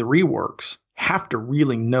the reworks have to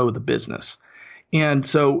really know the business. And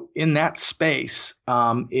so in that space,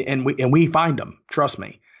 and we find them, trust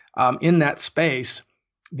me, in that space,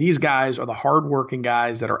 these guys are the hardworking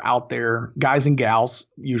guys that are out there, guys and gals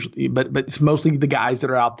usually, but it's mostly the guys that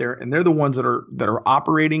are out there, and they're the ones that are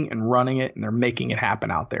operating and running it, and they're making it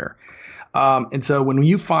happen out there. And so when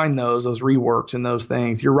you find those reworks and those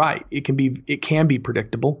things, you're right, it can be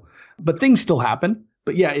predictable, but things still happen.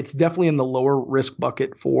 But yeah, it's definitely in the lower risk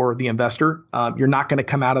bucket for the investor. You're not going to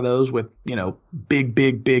come out of those with, big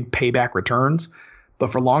payback returns,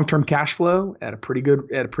 but for long-term cash flow at a pretty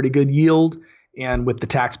good yield and with the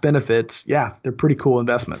tax benefits, yeah, they're pretty cool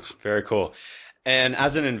investments. Very cool. And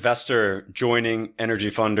as an investor joining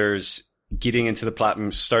EnergyFunders, getting into the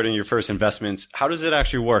platform, starting your first investments, how does it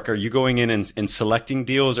actually work? Are you going in and selecting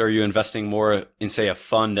deals, or are you investing more in, say, a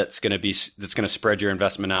fund that's going to spread your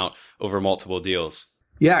investment out over multiple deals?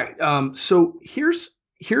 Yeah. So here's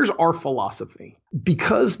our philosophy,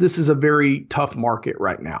 because this is a very tough market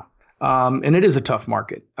right now. And it is a tough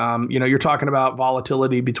market. You're talking about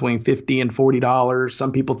volatility between $50 and $40.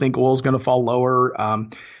 Some people think oil is going to fall lower.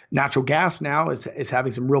 Natural gas now is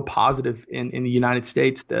having some real positive in the United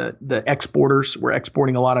States. The exporters, we're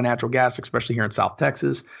exporting a lot of natural gas, especially here in South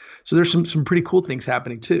Texas. So there's some pretty cool things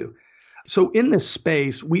happening too. So in this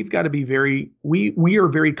space, we've got to be we are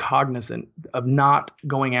very cognizant of not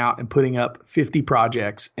going out and putting up 50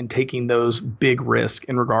 projects and taking those big risks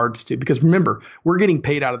in regards to, because remember, we're getting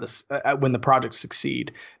paid out of this when the projects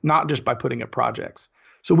succeed, not just by putting up projects.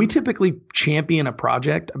 So we typically champion a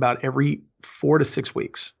project about every 4 to 6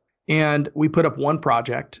 weeks. And we put up one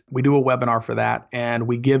project, we do a webinar for that, and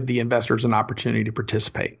we give the investors an opportunity to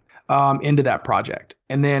participate into that project.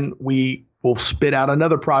 And then we'll spit out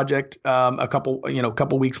another project a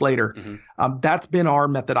couple weeks later. Mm-hmm. That's been our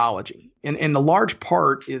methodology. And the large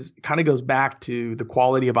part kind of goes back to the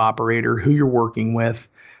quality of operator, who you're working with,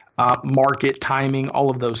 market, timing, all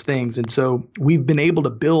of those things. And so we've been able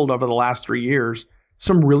to build over the last 3 years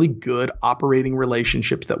some really good operating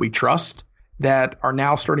relationships that we trust, that are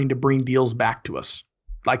now starting to bring deals back to us.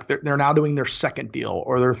 Like they're now doing their second deal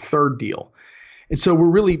or their third deal. And so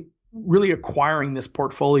we're really acquiring this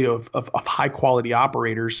portfolio of high quality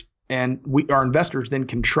operators, and our investors then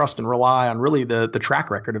can trust and rely on really the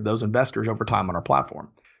track record of those investors over time on our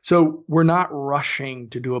platform. So we're not rushing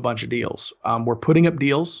to do a bunch of deals. We're putting up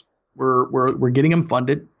deals. We're getting them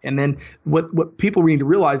funded. And then what people need to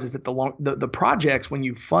realize is that the projects, when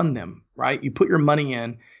you fund them, right, you put your money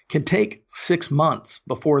in, can take 6 months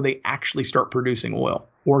before they actually start producing oil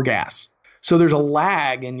or gas. So there's a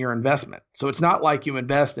lag in your investment. So it's not like you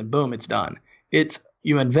invest and boom, it's done. It's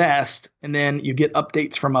you invest and then you get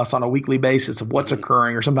updates from us on a weekly basis of what's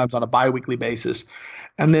occurring, or sometimes on a biweekly basis.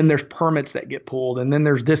 And then there's permits that get pulled, and then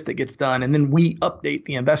there's this that gets done. And then we update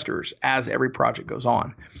the investors as every project goes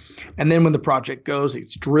on. And then when the project goes,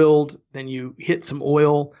 it's drilled, then you hit some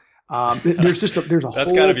oil. There's a That's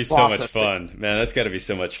whole got to be so much process fun, man. That's got to be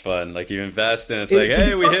so much fun. Like you invest and it's like,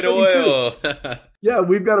 hey, we hit oil. Yeah,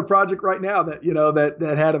 we've got a project right now that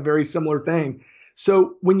that had a very similar thing.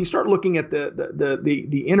 So when you start looking at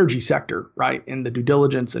the energy sector, right, and the due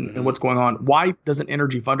diligence and what's going on, why doesn't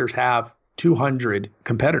EnergyFunders have 200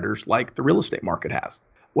 competitors like the real estate market has?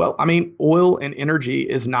 Well, I mean, oil and energy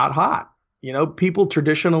is not hot. People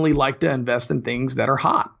traditionally like to invest in things that are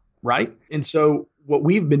hot, right? And so what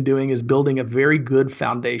we've been doing is building a very good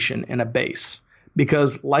foundation and a base,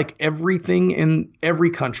 because like everything in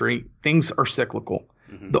every country, things are cyclical.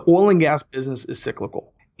 The oil and gas business is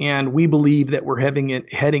cyclical. And we believe that we're heading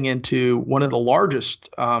into one of the largest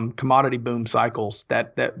commodity boom cycles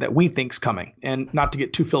that we think's coming. And not to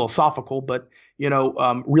get too philosophical, but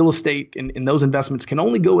real estate and those investments can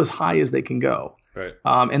only go as high as they can go. Right.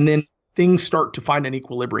 And then things start to find an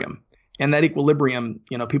equilibrium. And that equilibrium,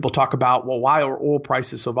 people talk about, well, why are oil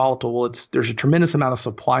prices so volatile? Well, there's a tremendous amount of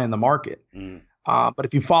supply in the market. But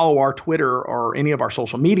if you follow our Twitter or any of our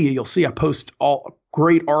social media, you'll see I post all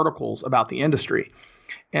great articles about the industry.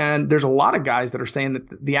 And there's a lot of guys that are saying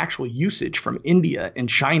that the actual usage from India and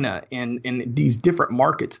China and these different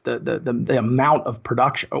markets, the amount of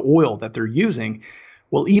production oil that they're using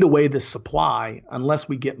will eat away this supply unless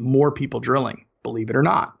we get more people drilling, believe it or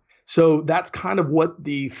not. So that's kind of what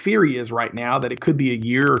the theory is right now, that it could be a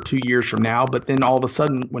year or 2 years from now. But then all of a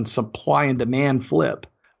sudden, when supply and demand flip,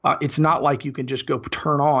 it's not like you can just go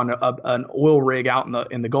turn on an oil rig out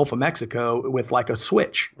in the Gulf of Mexico with like a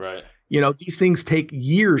switch. Right. These things take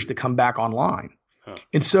years to come back online.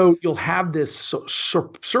 And so you'll have this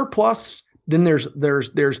surplus. Then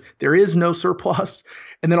there is no surplus.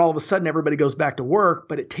 And then all of a sudden everybody goes back to work,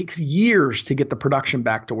 but it takes years to get the production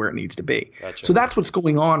back to where it needs to be. Gotcha. So that's what's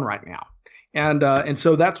going on right now. And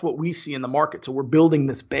so that's what we see in the market. So we're building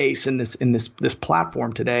this base and this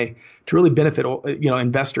platform today to really benefit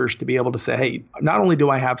investors to be able to say, hey, not only do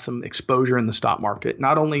I have some exposure in the stock market,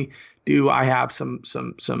 not only do I have some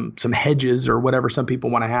hedges or whatever some people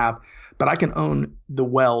want to have, but I can own the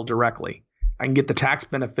well directly. I can get the tax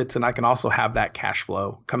benefits, and I can also have that cash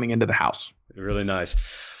flow coming into the house. Really nice.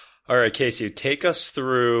 All right, Casey, take us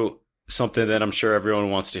through something that I'm sure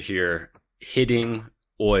everyone wants to hear: hitting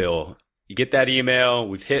oil. You get that email,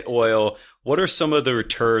 we've hit oil. What are some of the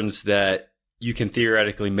returns that you can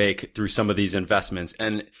theoretically make through some of these investments?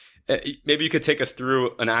 And maybe you could take us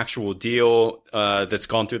through an actual deal that's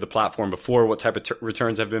gone through the platform before, what type of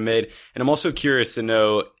returns have been made. And I'm also curious to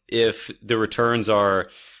know if the returns are,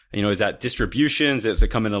 is that distributions? Does it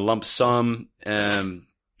come in a lump sum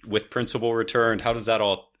with principal returned? How does that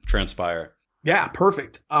all transpire? Yeah,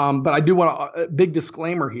 perfect. But I do want a big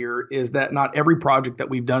disclaimer here is that not every project that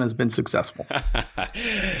we've done has been successful.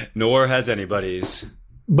 Nor has anybody's.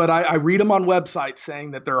 But I read them on websites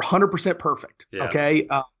saying that they're 100% perfect. Yeah. Okay.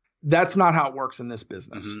 That's not how it works in this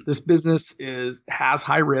business. This business has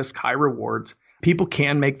high risk, high rewards. People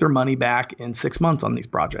can make their money back in 6 months on these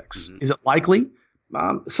projects. Is it likely?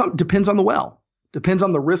 Some depends on the well, depends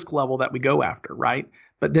on the risk level that we go after, right?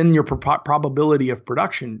 But then your probability of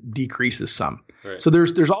production decreases some. Right. So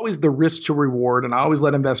there's always the risk to reward. And I always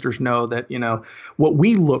let investors know that, what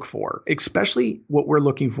we look for, especially what we're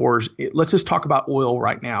looking for is, let's just talk about oil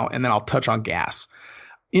right now, and then I'll touch on gas.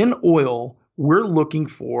 In oil, we're looking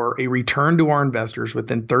for a return to our investors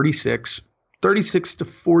within 36 to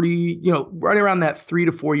 40, right around that 3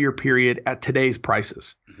 to 4 year period at today's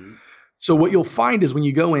prices. So what you'll find is when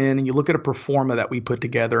you go in and you look at a pro forma that we put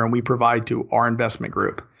together and we provide to our investment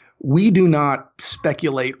group, we do not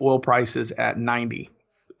speculate oil prices at 90.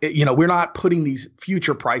 We're not putting these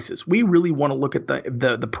future prices. We really want to look at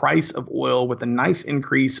the price of oil with a nice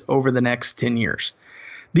increase over the next 10 years.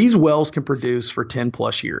 These wells can produce for 10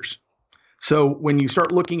 plus years. So when you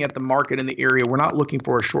start looking at the market in the area, we're not looking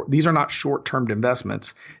for these are not short-term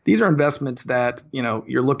investments. These are investments that,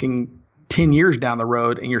 you're looking 10 years down the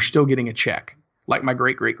road and you're still getting a check, like my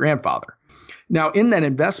great-great-grandfather. Now, in that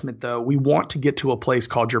investment, though, we want to get to a place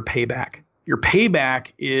called your payback. Your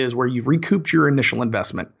payback is where you've recouped your initial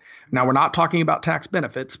investment. Now, we're not talking about tax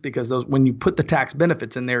benefits, because when you put the tax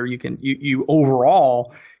benefits in there, you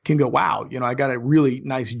overall, can go, wow, I got a really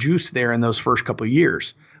nice juice there in those first couple of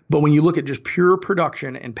years. But when you look at just pure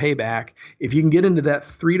production and payback, if you can get into that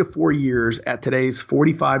 3 to 4 years at today's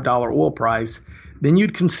 $45 oil price, then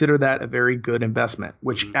you'd consider that a very good investment,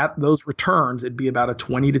 which at those returns, it'd be about a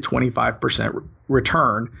 20 to 25%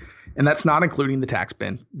 return. And that's not including the tax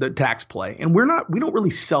play. And we don't really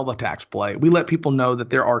sell the tax play. We let people know that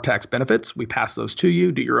there are tax benefits. We pass those to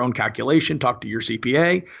you, do your own calculation, talk to your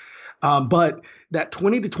CPA. But that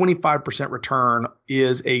 20 to 25% return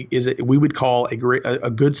is we would call a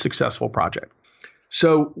good successful project.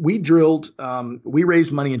 So we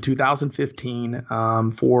raised money in 2015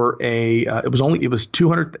 for basically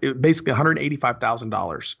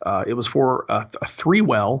 $185,000. It was for a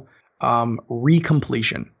 3-well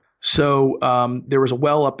recompletion. So there was a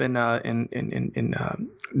well up in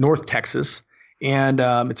North Texas, and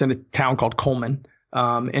it's in a town called Coleman.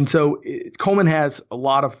 And so Coleman has a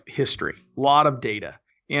lot of history, a lot of data.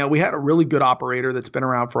 And we had a really good operator that's been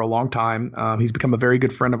around for a long time. He's become a very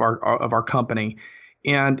good friend of our company.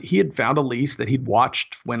 And he had found a lease that he'd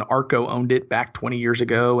watched when Arco owned it back 20 years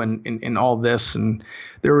ago and all this. And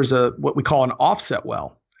there was what we call an offset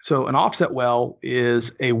well. So an offset well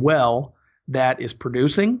is a well that is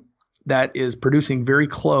producing very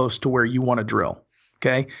close to where you want to drill.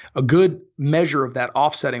 Okay. A good measure of that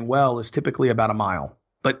offsetting well is typically about a mile.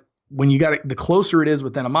 But when the closer it is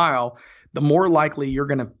within a mile, the more likely you're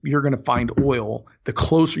going to find oil the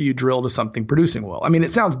closer you drill to something producing oil. I mean, it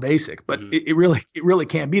sounds basic, but it really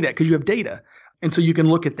can't be that because you have data. And so you can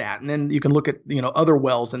look at that, and then you can look at other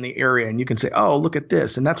wells in the area, and you can say, oh, look at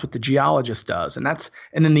this, and that's what the geologist does, and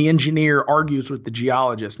then the engineer argues with the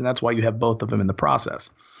geologist, and that's why you have both of them in the process.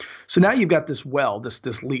 So now you've got this well,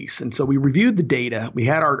 this lease, and so we reviewed the data. We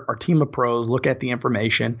had our team of pros look at the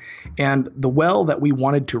information, and the well that we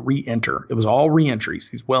wanted to re-enter, it was all re-entries.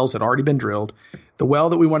 These wells had already been drilled. The well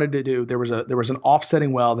that we wanted to do, there was an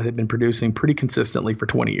offsetting well that had been producing pretty consistently for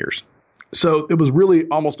 20 years. So it was really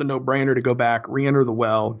almost a no-brainer to go back, re-enter the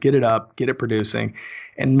well, get it up, get it producing.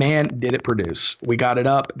 And man, did it produce. We got it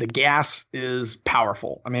up. The gas is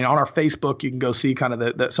powerful. I mean, on our Facebook, you can go see kind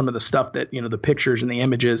of some of the stuff that, the pictures and the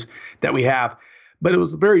images that we have. But it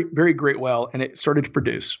was a very, very great well, and it started to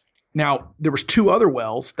produce. Now, there was 2 other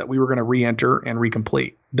wells that we were going to re-enter and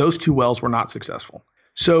recomplete. Those 2 wells were not successful.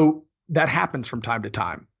 So that happens from time to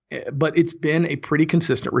time. But it's been a pretty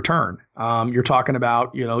consistent return. You're talking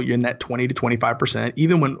about, you're in that 20 to 25%,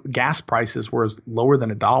 even when gas prices were lower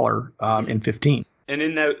than $1 in 15. And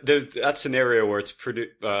in that scenario where it's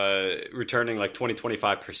returning like 20,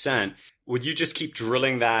 25%, would you just keep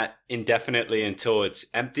drilling that indefinitely until it's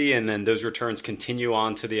empty, and then those returns continue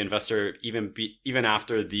on to the investor even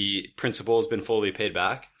after the principal has been fully paid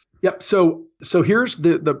back? Yep. So here's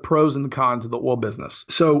the pros and the cons of the oil business.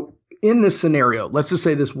 So in this scenario, let's just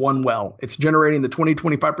say this one well, it's generating the 20,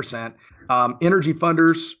 25%.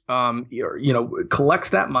 EnergyFunders, collects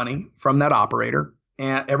that money from that operator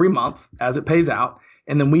and every month as it pays out.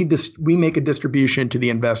 And then we make a distribution to the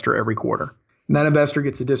investor every quarter. And that investor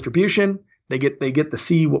gets a distribution. They get to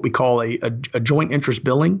see what we call a joint interest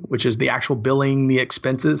billing, which is the actual billing, the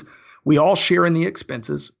expenses. We all share in the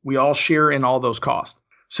expenses. We all share in all those costs.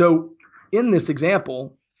 So in this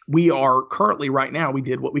example, we are currently right now, we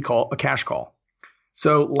did what we call a cash call.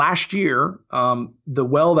 So last year, the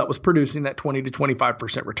well that was producing that 20 to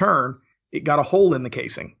 25% return, it got a hole in the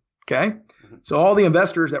casing. Okay. So all the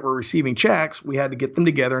investors that were receiving checks, we had to get them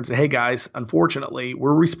together and say, hey guys, unfortunately,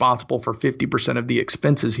 we're responsible for 50% of the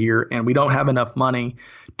expenses here, and we don't have enough money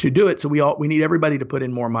to do it. So we need everybody to put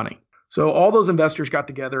in more money. So all those investors got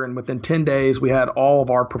together, and within 10 days, we had all of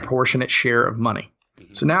our proportionate share of money.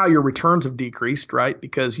 So now your returns have decreased, right?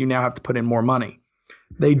 Because you now have to put in more money.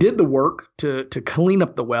 They did the work to clean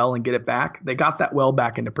up the well and get it back. They got that well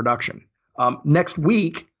back into production. Next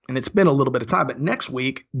week, and it's been a little bit of time, but next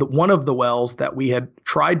week, one of the wells that we had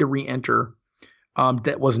tried to re-enter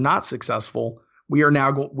that was not successful, we are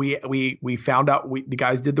now we found out, the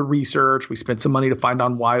guys did the research. We spent some money to find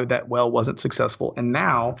out why that well wasn't successful, and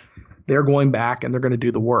now they're going back and they're going to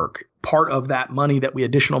do the work. Part of that money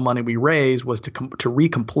additional money we raised was to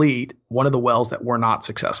recomplete one of the wells that were not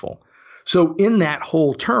successful. So in that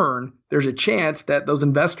whole turn, there's a chance that those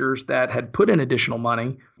investors that had put in additional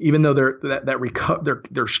money, even though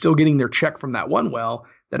they're still getting their check from that one well,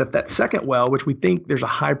 that if that second well, which we think there's a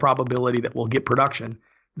high probability that will get production,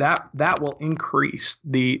 that will increase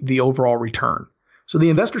the overall return. So the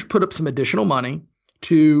investors put up some additional money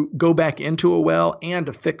to go back into a well and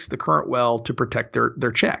to fix the current well to protect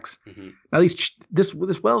their checks. Mm-hmm. Now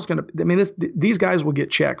this well is going to, these guys will get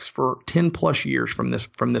checks for 10 plus years from this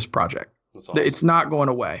project. That's awesome. It's not going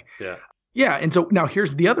away. Yeah. Yeah. And so now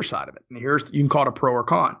here's the other side of it. And you can call it a pro or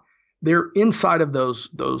con. They're inside of those.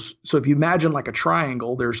 So if you imagine like a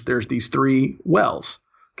triangle, there's these three wells.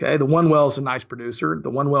 Okay. The one well is a nice producer. The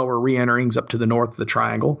one well we're re-entering is up to the north of the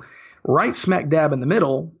triangle. Right smack dab in the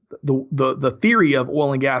middle, the theory of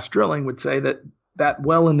oil and gas drilling would say that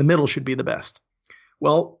well in the middle should be the best.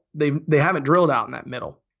 Well, they haven't drilled out in that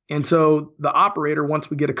middle. And so the operator, once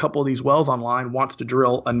we get a couple of these wells online, wants to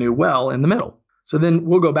drill a new well in the middle. So then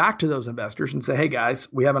we'll go back to those investors and say, hey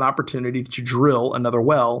guys, we have an opportunity to drill another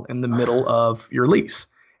well in the middle of your lease.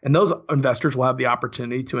 And those investors will have the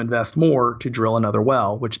opportunity to invest more to drill another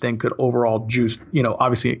well, which then could overall juice,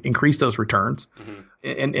 obviously increase those returns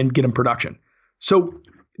and get them production. So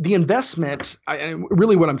the investment,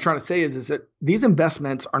 really what I'm trying to say is that these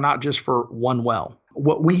investments are not just for one well.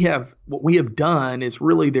 What we have done is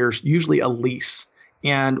really there's usually a lease.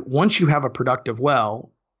 And once you have a productive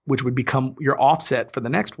well, which would become your offset for the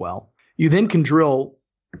next well, you then can drill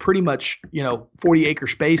pretty much, 40-acre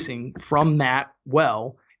spacing from that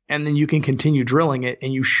well, and then you can continue drilling it,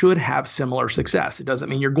 and you should have similar success. It doesn't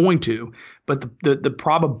mean you're going to, but the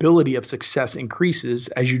probability of success increases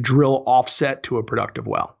as you drill offset to a productive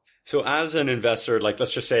well. So as an investor, like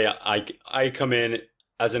let's just say I come in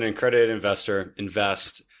as an accredited investor,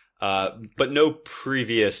 invest, but no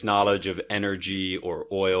previous knowledge of energy or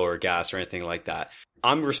oil or gas or anything like that.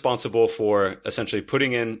 I'm responsible for essentially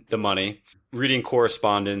putting in the money, reading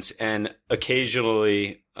correspondence, and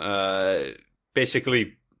occasionally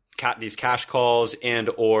basically these cash calls and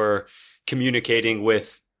or communicating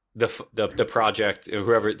with the project,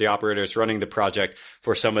 whoever the operator is running the project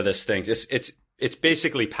for some of these things. It's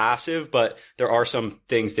basically passive, but there are some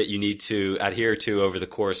things that you need to adhere to over the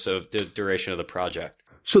course of the duration of the project.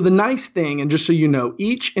 So the nice thing, and just so you know,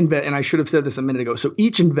 and I should have said this a minute ago, so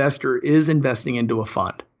each investor is investing into a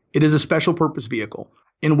fund. It is a special purpose vehicle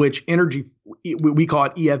in which we call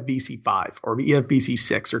it EFVC 5 or EFVC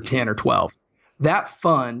 6 or 10 or 12. That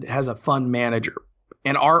fund has a fund manager,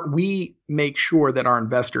 and we make sure that our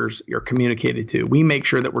investors are communicated to. We make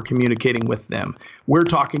sure that we're communicating with them. We're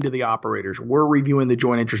talking to the operators. We're reviewing the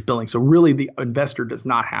joint interest billing. So really the investor does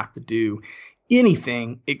not have to do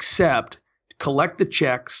anything except collect the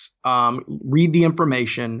checks, read the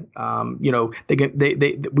information.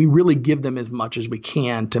 We really give them as much as we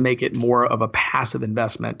can to make it more of a passive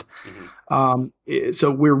investment. Mm-hmm.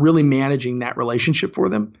 So we're really managing that relationship for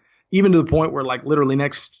them, even to the point where, like, literally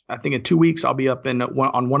I think in 2 weeks, I'll be up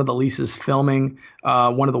on one of the leases filming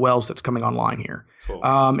one of the wells that's coming online here. Cool.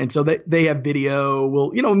 And so they have video.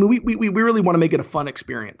 We really want to make it a fun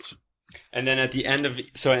experience. And then at the end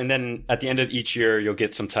of each year, you'll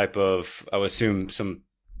get some type of, I would assume, some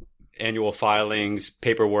annual filings,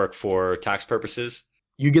 paperwork for tax purposes.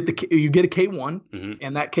 You get a K1, mm-hmm.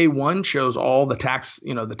 and that K1 shows all the tax.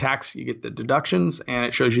 You get the deductions, and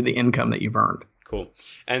it shows you the income that you've earned. Cool.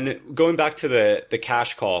 And going back to the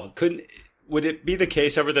cash call, would it be the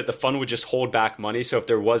case ever that the fund would just hold back money? So if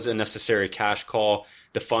there was a necessary cash call,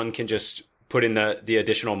 the fund can just put in the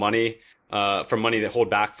additional money for money that hold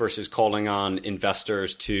back versus calling on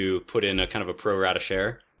investors to put in a kind of a pro rata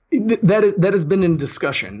share? That has been in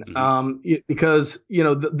discussion, mm-hmm. Because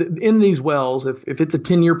in these wells, if it's a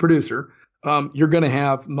 10-year producer, you're going to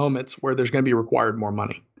have moments where there's going to be required more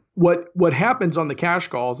money. What happens on the cash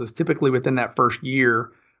calls is typically within that first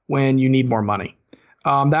year when you need more money.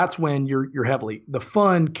 That's when you're heavily. The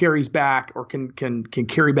fund carries back or can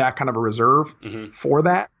carry back kind of a reserve mm-hmm. for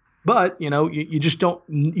that. But you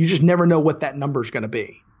just never know what that number is going to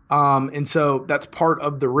be. And so that's part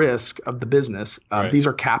of the risk of the business. Right. These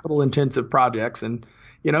are capital intensive projects, and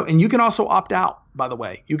you can also opt out, by the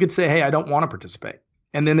way. You could say, hey, I don't want to participate.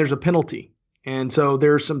 And then there's a penalty. And so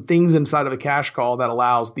there's some things inside of a cash call that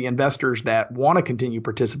allows the investors that want to continue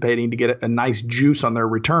participating to get a nice juice on their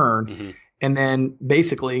return. Mm-hmm. And then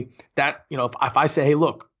basically that, if I say, hey,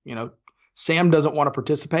 look, Sam doesn't want to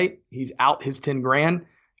participate. He's out his 10 grand.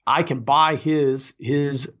 I can buy his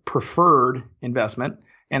preferred investment,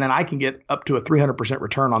 and then I can get up to a 300%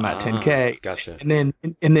 return on that 10K. Gotcha. And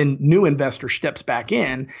then new investor steps back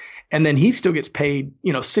in, and then he still gets paid,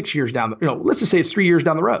 6 years down let's just say it's 3 years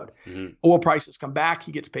down the road. Mm-hmm. Oil prices come back,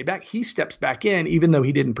 he gets paid back. He steps back in, even though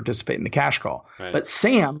he didn't participate in the cash call. Right. But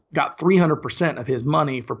Sam got 300% of his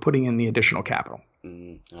money for putting in the additional capital.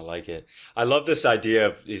 I like it. I love this idea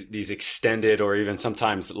of these extended or even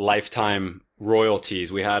sometimes lifetime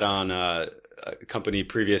royalties. We had on a company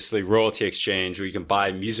previously, Royalty Exchange, where you can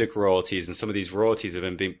buy music royalties, and some of these royalties have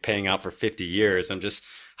been paying out for 50 years.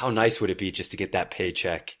 How nice would it be just to get that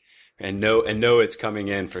paycheck and know it's coming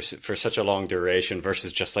in for such a long duration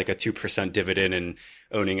versus just like a 2% dividend and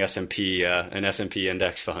owning an S&P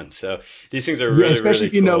index fund. So these things are really, especially really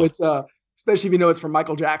if you cool. know especially if you know it's from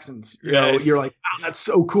Michael Jackson's, you're like, wow, that's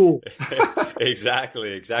so cool.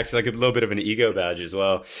 Exactly. Like a little bit of an ego badge as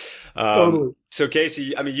well. Totally. So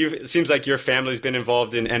Casey, I mean, it seems like your family's been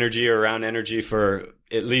involved in energy or around energy for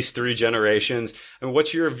at least 3 generations. And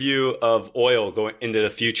what's your view of oil going into the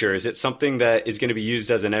future? Is it something that is going to be used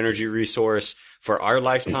as an energy resource for our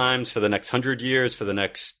lifetimes, for the next 100 years, for the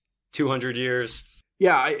next 200 years?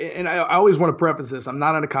 Yeah, I always want to preface this. I'm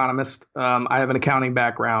not an economist. I have an accounting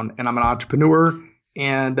background, and I'm an entrepreneur.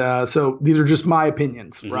 And so these are just my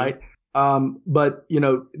opinions, right? But,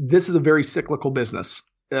 this is a very cyclical business.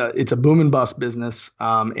 It's a boom and bust business.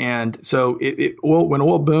 And so when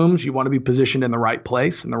oil booms, you want to be positioned in the right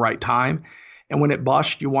place in the right time. And when it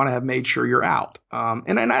busts, you want to have made sure you're out.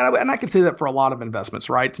 And I can say that for a lot of investments,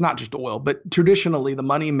 right? It's not just oil, but traditionally the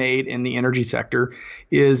money made in the energy sector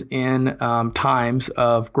is in times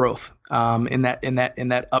of growth, in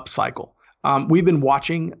that up cycle. We've been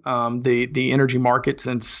watching the energy market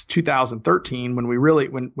since 2013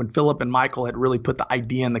 when Philip and Michael had really put the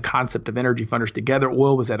idea and the concept of energy funders together.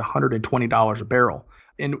 Oil was at $120 a barrel.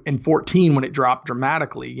 In 14, when it dropped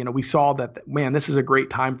dramatically, we saw that, man, this is a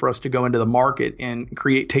great time for us to go into the market and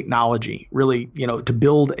create technology, really, to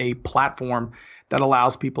build a platform that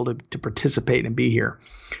allows people to participate and be here.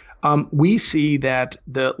 We see that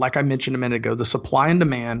like I mentioned a minute ago, the supply and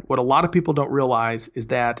demand, what a lot of people don't realize is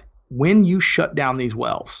that when you shut down these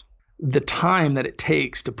wells, the time that it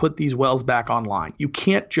takes to put these wells back online, you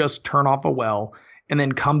can't just turn off a well and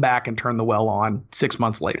then come back and turn the well on 6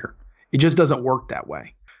 months later. It just doesn't work that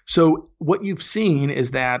way. So what you've seen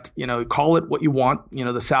is that, call it what you want, the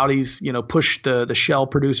Saudis, push the shale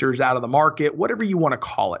producers out of the market, whatever you want to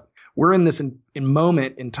call it. We're in this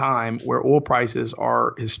moment in time where oil prices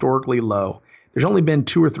are historically low. There's only been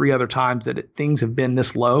 2 or 3 other times that things have been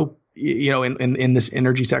this low, in this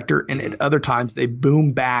energy sector. And at other times they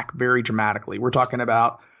boom back very dramatically. We're talking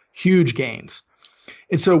about huge gains.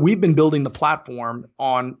 And so we've been building the platform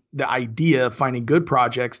on the idea of finding good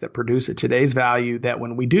projects that produce at today's value, that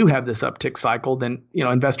when we do have this uptick cycle, then,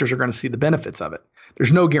 investors are going to see the benefits of it.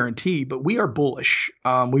 There's no guarantee, but we are bullish.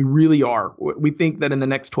 We really are. We think that in the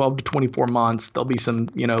next 12 to 24 months, there'll be some,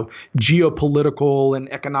 geopolitical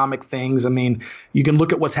and economic things. I mean, you can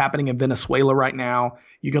look at what's happening in Venezuela right now.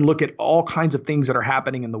 You can look at all kinds of things that are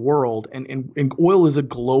happening in the world. And oil is a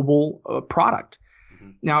global product.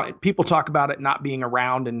 Now, people talk about it not being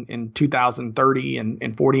around in 2030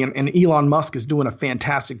 and 40, and Elon Musk is doing a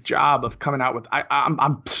fantastic job of coming out with.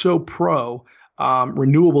 I'm so pro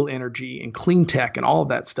renewable energy and clean tech and all of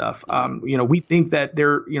that stuff. We think that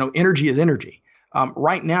energy is energy.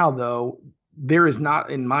 Right now, though, there is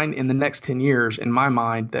not in the next 10 years, in my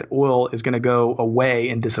mind, that oil is going to go away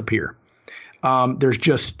and disappear. There's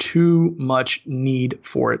just too much need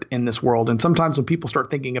for it in this world. And sometimes when people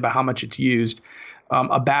start thinking about how much it's used,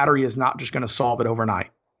 a battery is not just going to solve it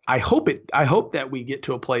overnight. I hope that we get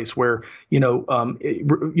to a place where,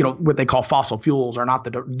 what they call fossil fuels are not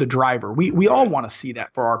the driver. We all want to see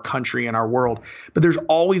that for our country and our world, but there's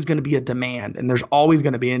always going to be a demand and there's always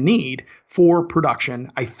going to be a need for production,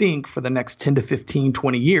 I think, for the next 10 to 15,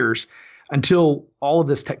 20 years until all of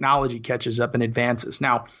this technology catches up and advances.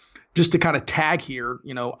 Now, just to kind of tag here,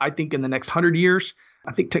 I think in the next 100 years,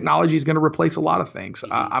 I think technology is going to replace a lot of things.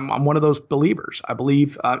 I'm one of those believers. I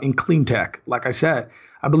believe in clean tech. Like I said,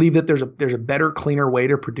 I believe that there's a better, cleaner way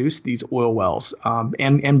to produce these oil wells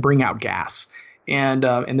and bring out gas. And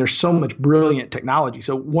there's so much brilliant technology.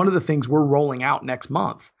 So one of the things we're rolling out next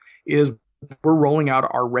month is we're rolling out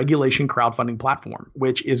our regulation crowdfunding platform,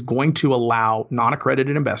 which is going to allow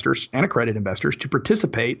non-accredited investors and accredited investors to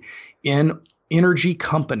participate in energy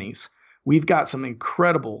companies. We've got some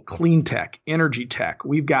incredible clean tech, energy tech.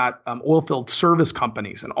 We've got oil field service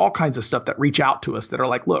companies and all kinds of stuff that reach out to us that are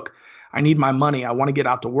like, look, I need my money. I want to get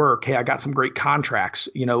out to work. Hey, I got some great contracts.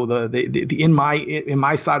 In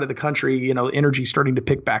my side of the country, energy starting to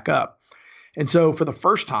pick back up. And so for the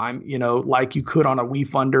first time, like you could on a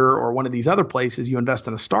WeFunder or one of these other places, you invest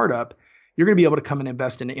in a startup, you're going to be able to come and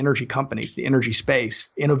invest in energy companies, the energy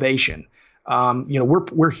space, innovation.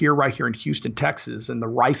 We're right here in Houston, Texas, and the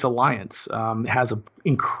Rice Alliance has an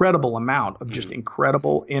incredible amount of just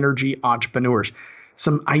incredible energy entrepreneurs,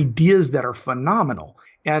 some ideas that are phenomenal.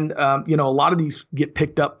 And, a lot of these get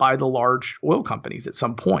picked up by the large oil companies at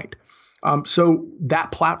some point. So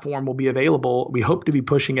that platform will be available. We hope to be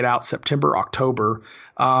pushing it out September, October,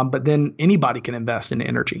 but then anybody can invest in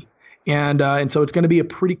energy. And so it's going to be a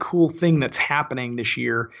pretty cool thing that's happening this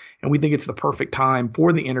year. And we think it's the perfect time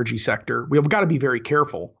for the energy sector. We've got to be very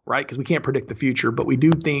careful, right? Because we can't predict the future. But we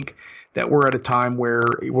do think that we're at a time where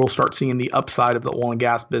we'll start seeing the upside of the oil and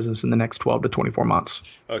gas business in the next 12 to 24 months.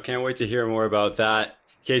 Oh, can't wait to hear more about that.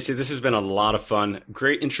 Casey, this has been a lot of fun.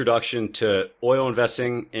 Great introduction to oil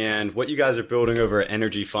investing and what you guys are building over at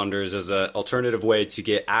EnergyFunders as an alternative way to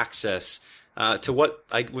get access to what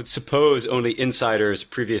I would suppose only insiders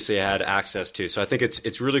previously had access to. So I think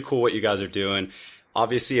it's really cool what you guys are doing.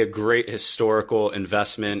 Obviously a great historical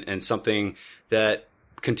investment and something that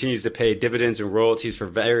continues to pay dividends and royalties for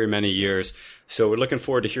very many years. So we're looking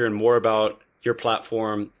forward to hearing more about your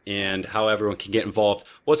platform and how everyone can get involved.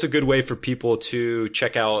 What's a good way for people to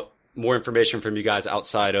check out more information from you guys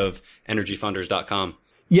outside of energyfunders.com?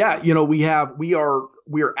 Yeah, we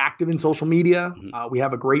are active in social media. We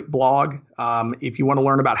have a great blog. If you want to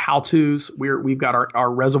learn about how-tos, we've got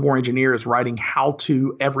our reservoir engineer is writing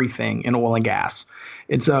how-to everything in oil and gas.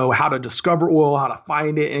 And so how to discover oil, how to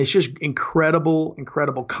find it. And it's just incredible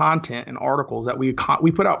content and articles that we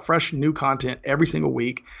put out fresh new content every single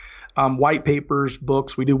week. White papers,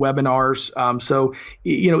 books, we do webinars. So,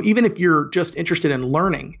 even if you're just interested in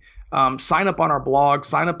learning, sign up on our blog,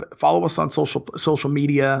 follow us on social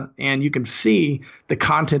media, and you can see the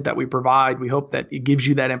content that we provide. We hope that it gives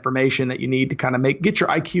you that information that you need to kind of get your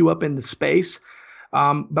IQ up in the space.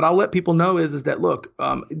 But I'll let people know is that, look,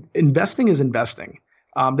 investing is investing.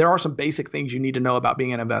 There are some basic things you need to know about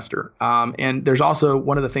being an investor. And there's also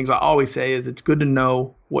one of the things I always say is it's good to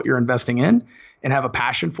know what you're investing in and have a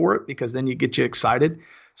passion for it, because then you get you excited.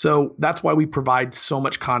 So that's why we provide so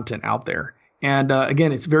much content out there. And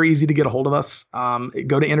again, it's very easy to get a hold of us.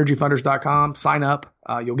 Go to energyfunders.com, sign up.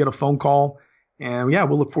 You'll get a phone call. And yeah,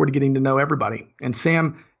 we'll look forward to getting to know everybody. And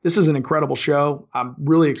Sam, this is an incredible show. I'm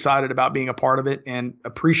really excited about being a part of it and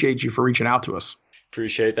appreciate you for reaching out to us.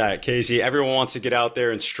 Appreciate that, Casey. Everyone wants to get out there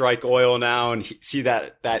and strike oil now and see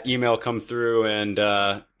that email come through and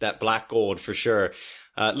that black gold for sure.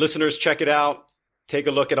 Listeners, check it out. Take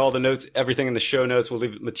a look at all the notes, everything in the show notes. We'll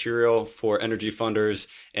leave material for EnergyFunders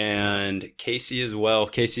and Casey as well.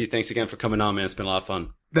 Casey, thanks again for coming on, man. It's been a lot of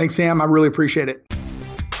fun. Thanks, Sam. I really appreciate it.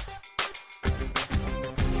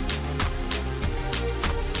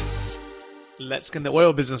 Let's get in the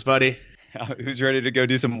oil business, buddy. Who's ready to go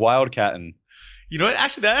do some wildcatting? You know what?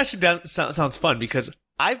 Actually, that sounds fun, because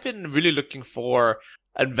I've been really looking for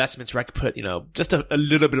investments where I could put, just a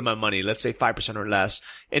little bit of my money, let's say 5% or less,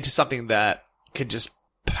 into something that could just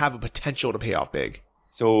have a potential to pay off big.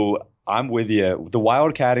 So I'm with you. The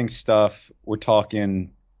wildcatting stuff, we're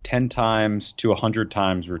talking 10 times to 100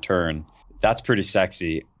 times return. That's pretty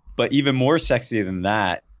sexy. But even more sexy than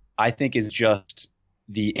that, I think, is just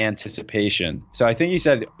the anticipation. So I think he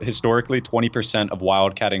said historically 20% of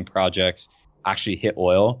wildcatting projects actually hit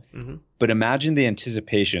oil. Mm-hmm. But imagine the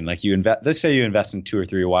anticipation. Like let's say you invest in 2 or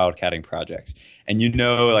 3 wildcatting projects, and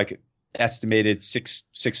like estimated six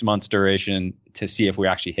months duration to see if we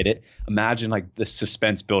actually hit it. Imagine like the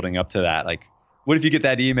suspense building up to that. Like, what if you get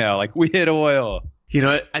that email like, we hit oil?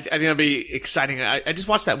 I think that'd be exciting. I just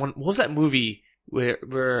watched that one. What was that movie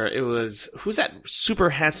where it was, who's that super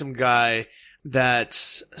handsome guy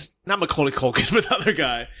that's not Macaulay Culkin, but the other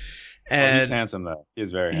guy? And he's handsome though. He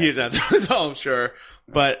is very handsome. He is handsome, so I'm sure.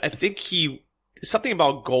 But I think something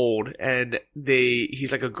about gold, and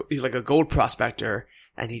he's like a gold prospector,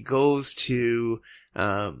 and he goes to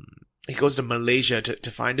Malaysia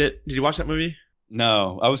to find it. Did you watch that movie?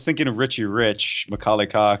 No, I was thinking of Richie Rich, Macaulay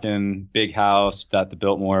Culkin, Big House, that the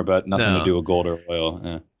Biltmore, but nothing to do with gold or oil.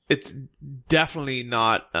 Yeah. It's definitely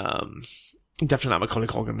not Macaulay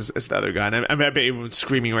Culkin as the other guy. And I bet everyone's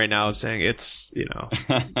screaming right now saying it's,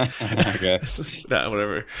 okay. That,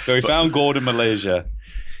 whatever. So he found gold in Malaysia.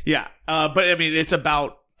 Yeah. But I mean, it's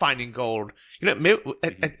about finding gold.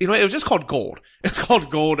 It was just called Gold. It's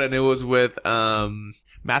called Gold, and it was with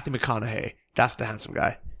Matthew McConaughey. That's the handsome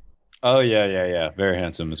guy. Oh, yeah. Very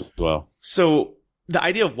handsome as well. So the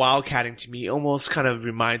idea of wildcatting to me almost kind of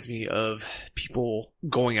reminds me of people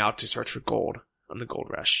going out to search for gold on the gold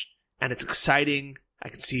rush. And it's exciting. I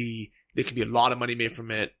can see there can be a lot of money made from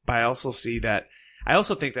it. But I also think that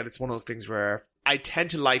it's one of those things where I tend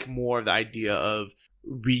to like more of the idea of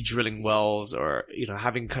re-drilling wells, or,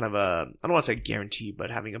 having kind of I don't want to say guarantee, but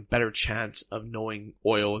having a better chance of knowing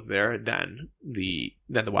oil is there than the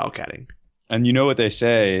wildcatting. And you know what they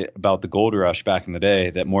say about the gold rush back in the day,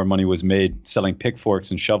 that more money was made selling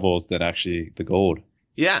pickforks and shovels than actually the gold.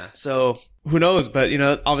 Yeah. So who knows? But,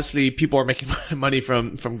 obviously people are making money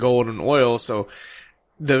from gold and oil. So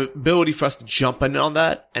the ability for us to jump in on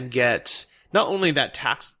that and get not only that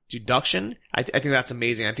tax deduction, I think that's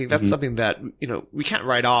amazing. I think that's something that, we can't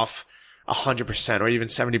write off 100% or even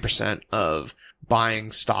 70% of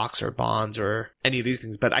buying stocks or bonds or any of these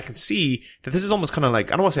things. But I can see that this is almost kind of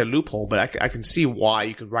like, I don't want to say a loophole, but I can see why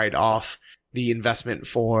you could write off the investment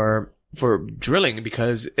for drilling,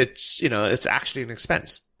 because it's actually an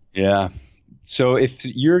expense. Yeah. So if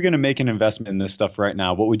you're going to make an investment in this stuff right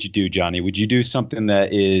now, what would you do, Johnny? Would you do something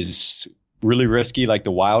that is really risky, like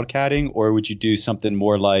the wildcatting, or would you do something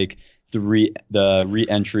more like the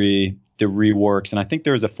re-entry, the reworks? And I think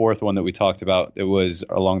there was a fourth one that we talked about that was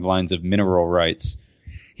along the lines of mineral rights.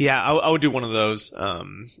 Yeah, I would do one of those.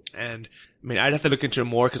 And I mean, I'd have to look into it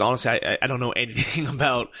more, because honestly, I don't know anything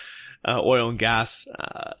about oil and gas.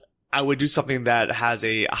 I would do something that has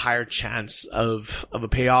a higher chance of a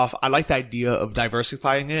payoff. I like the idea of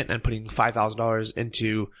diversifying it and putting $5,000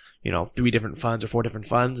 into, 3 different funds or 4 different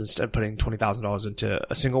funds instead of putting $20,000 into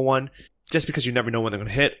a single one, just because you never know when they're going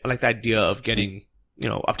to hit. I like the idea of getting,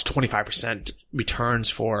 up to 25% returns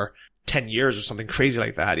for 10 years or something crazy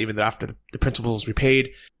like that, even though after the principal is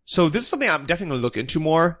repaid. So this is something I'm definitely going to look into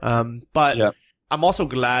more. But yeah. I'm also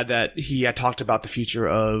glad that he had talked about the future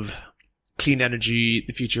of clean energy,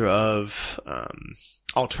 the future of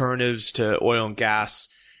alternatives to oil and gas,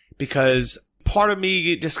 because part of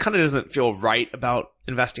me just kind of doesn't feel right about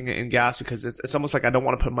investing in gas, because it's almost like I don't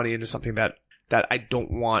want to put money into something that I don't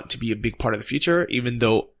want to be a big part of the future, even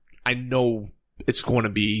though I know it's going to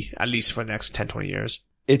be at least for the next 10, 20 years.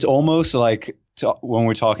 It's almost like when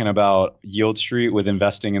we're talking about Yield Street with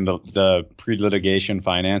investing in the pre-litigation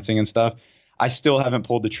financing and stuff. I still haven't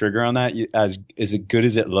pulled the trigger on that as good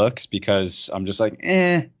as it looks, because I'm just like,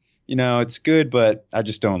 it's good, but I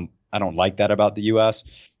don't like that about the US.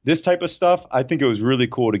 This type of stuff, I think it was really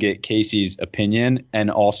cool to get Casey's opinion and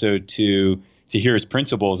also to hear his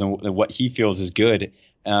principles and what he feels is good.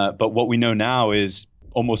 But what we know now is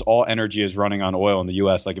almost all energy is running on oil in the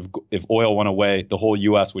US. Like if oil went away, the whole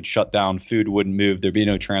US would shut down, food wouldn't move, there'd be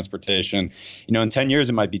no transportation. In 10 years,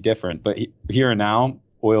 it might be different, but here and now,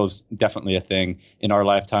 oil is definitely a thing. In our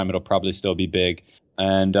lifetime, it'll probably still be big.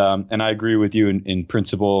 And I agree with you in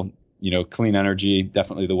principle, clean energy,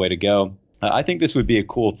 definitely the way to go. I think this would be a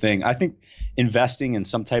cool thing. I think investing in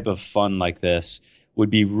some type of fund like this would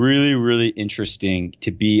be really, really interesting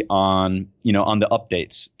to be on the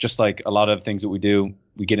updates. Just like a lot of things that we do,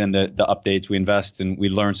 we get in the updates, we invest, and we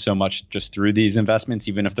learn so much just through these investments.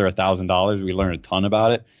 Even if they're $1,000, we learn a ton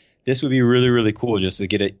about it. This would be really, really cool just to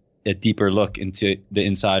get a deeper look into the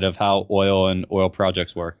inside of how oil and oil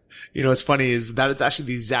projects work. What's funny is that it's actually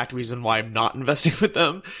the exact reason why I'm not investing with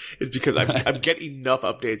them, is because I'm getting enough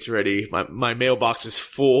updates already. My mailbox is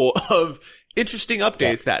full of interesting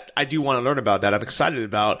updates that I do want to learn about, that I'm excited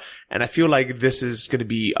about. And I feel like this is going to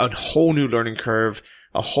be a whole new learning curve,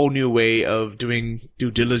 a whole new way of doing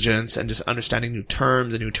due diligence and just understanding new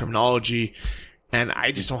terms and new terminology. And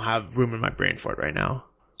I just don't have room in my brain for it right now.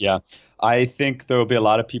 Yeah. I think there will be a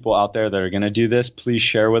lot of people out there that are going to do this. Please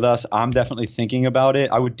share with us. I'm definitely thinking about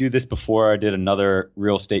it. I would do this before I did another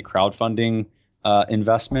real estate crowdfunding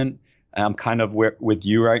investment. And I'm kind of with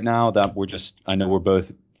you right now that I know we're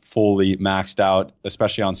both fully maxed out,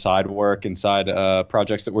 especially on side work and side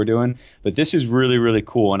projects that we're doing. But this is really, really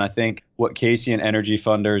cool. And I think what Casey and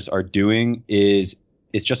EnergyFunders are doing is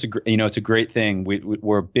it's just it's a great thing.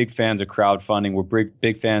 We're big fans of crowdfunding. We're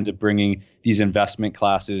big fans of bringing these investment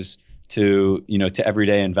classes to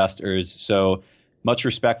everyday investors. So much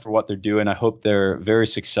respect for what they're doing. I hope they're very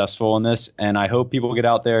successful in this, and I hope people get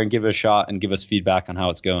out there and give it a shot and give us feedback on how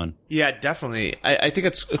it's going. Yeah, definitely. I think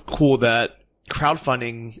it's cool that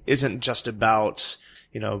crowdfunding isn't just about,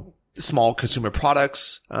 small consumer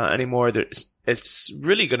products anymore. It's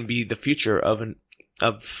really going to be the future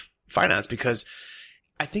of finance, because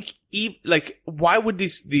I think why would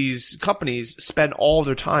these companies spend all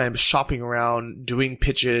their time shopping around, doing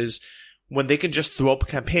pitches, when they can just throw up a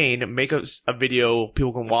campaign, make a video,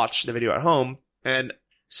 people can watch the video at home, and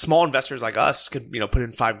small investors like us can, put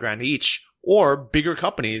in $5,000 each, or bigger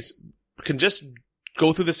companies can just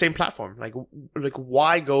go through the same platform. Like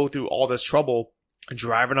why go through all this trouble,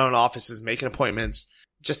 driving around offices, making appointments,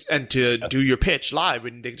 to do your pitch live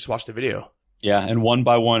when they can just watch the video? Yeah, and one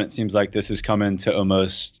by one, it seems like this is coming to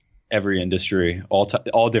almost every industry,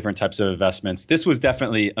 all different types of investments. This was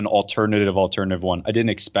definitely an alternative one. I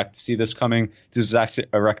didn't expect to see this coming. This was actually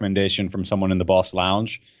a recommendation from someone in the Boss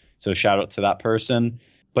Lounge, so shout out to that person.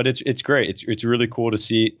 But it's great. It's really cool to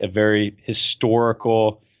see a very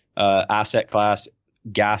historical asset class,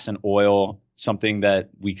 gas and oil, something that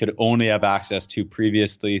we could only have access to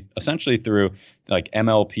previously, essentially through like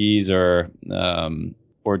MLPs or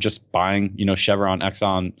or just buying, Chevron,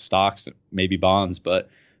 Exxon stocks, maybe bonds. But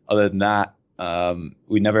other than that,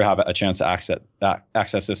 we never have a chance to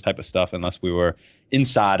access this type of stuff unless we were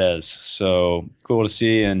insiders. So cool to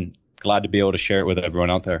see and glad to be able to share it with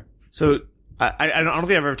everyone out there. So I don't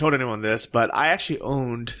think I've ever told anyone this, but I actually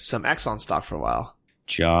owned some Exxon stock for a while.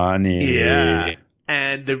 Johnny. Yeah.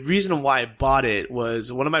 And the reason why I bought it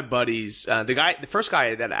was one of my buddies, the first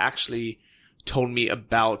guy that actually told me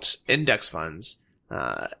about index funds.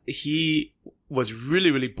 He was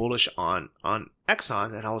really, really bullish on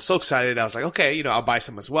Exxon, and I was so excited. I was like, okay, I'll buy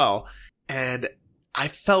some as well. And I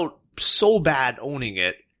felt so bad owning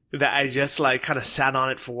it that I just kind of sat on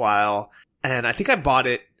it for a while. And I think I bought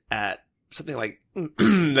it at something like,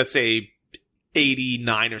 let's say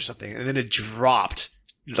 89 or something. And then it dropped.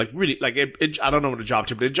 Really, I don't know what it dropped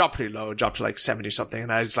to, but it dropped pretty low. It dropped to 70 or something.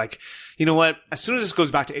 And I was like, you know what? As soon as this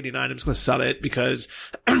goes back to 89, I'm just going to sell it because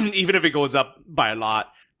even if it goes up by a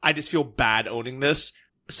lot, I just feel bad owning this.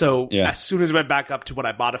 So as soon as it went back up to what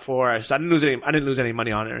I bought it for, I didn't lose any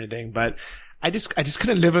money on it or anything, but I just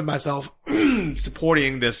couldn't live with myself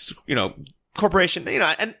supporting this, corporation,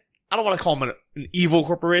 and I don't want to call them an evil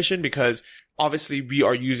corporation because obviously we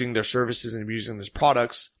are using their services and we're using their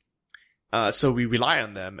products. So we rely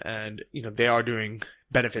on them and, they are doing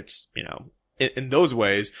benefits, in those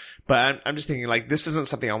ways. But I'm just thinking this isn't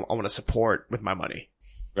something I want to support with my money.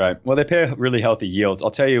 Right. Well, they pay really healthy yields.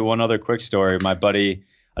 I'll tell you one other quick story. My buddy,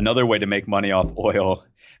 another way to make money off oil.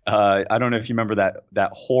 I don't know if you remember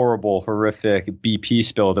that horrible, horrific BP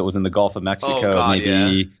spill that was in the Gulf of Mexico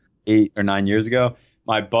 8 or 9 years ago.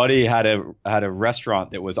 My buddy had a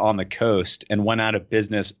restaurant that was on the coast and went out of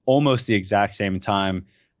business almost the exact same time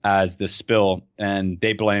as the spill, and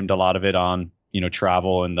they blamed a lot of it on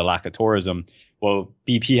travel and the lack of tourism. Well,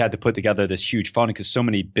 BP had to put together this huge fund because so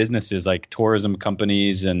many businesses like tourism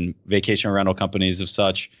companies and vacation rental companies of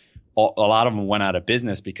such, a lot of them went out of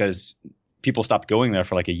business because people stopped going there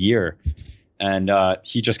for a year. And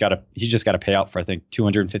he just got to pay out for I think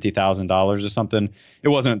 $250,000 or something. It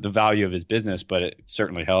wasn't the value of his business, but it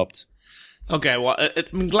certainly helped. Okay, well,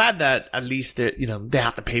 I'm glad that at least they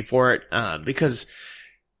have to pay for it because.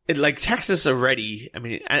 Texas already,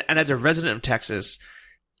 and as a resident of Texas,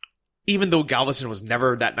 even though Galveston was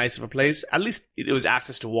never that nice of a place, at least it was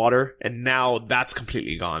access to water, and now that's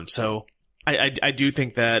completely gone. So I do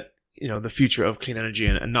think that, the future of clean energy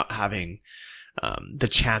and not having the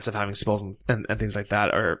chance of having spills and things like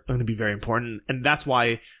that are going to be very important. And that's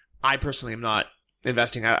why I personally am not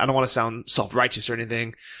investing. I don't want to sound self-righteous or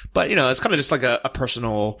anything, but, it's kind of just like a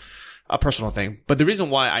personal thing. But the reason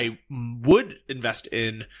why I would invest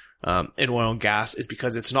in oil and gas is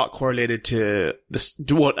because it's not correlated to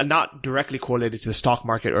not directly correlated to the stock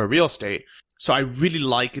market or real estate. So I really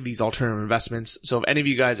like these alternative investments. So if any of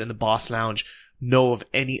you guys in the Boss Lounge know of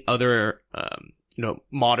any other,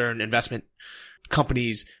 modern investment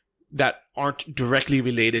companies that aren't directly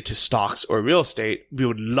related to stocks or real estate, we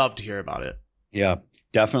would love to hear about it. Yeah,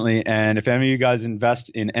 definitely. And if any of you guys invest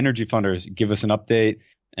in EnergyFunders, give us an update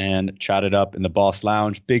and chat it up in the Boss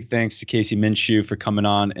Lounge. Big thanks to Casey Minshew for coming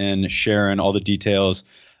on and sharing all the details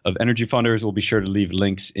of EnergyFunders. We'll be sure to leave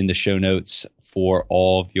links in the show notes for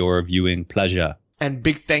all of your viewing pleasure. And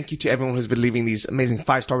big thank you to everyone who's been leaving these amazing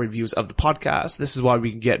 5-star reviews of the podcast. This is why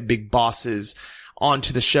we can get big bosses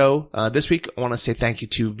onto the show. This week, I want to say thank you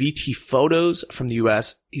to VT Photos from the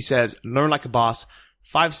US. He says, learn like a boss,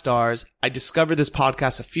 5 stars. I discovered this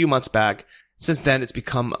podcast a few months back. Since then, it's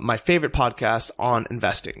become my favorite podcast on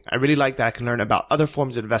investing. I really like that I can learn about other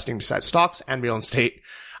forms of investing besides stocks and real estate.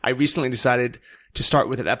 I recently decided to start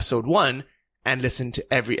with an episode 1 and listen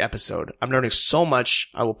to every episode. I'm learning so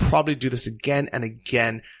much. I will probably do this again and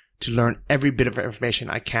again to learn every bit of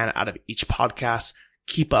information I can out of each podcast.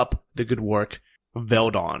 Keep up the good work.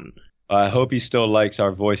 Veldon. I hope he still likes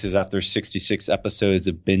our voices after 66 episodes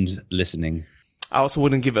of binge listening. I also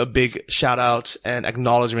want to give a big shout out and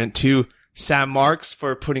acknowledgement to Sam Marks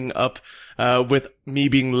for putting up with me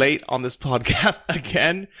being late on this podcast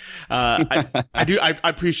again. I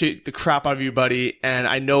appreciate the crap out of you, buddy, and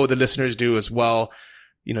I know the listeners do as well.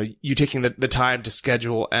 You taking the time to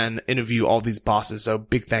schedule and interview all these bosses. So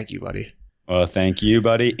big thank you, buddy. Well, thank you,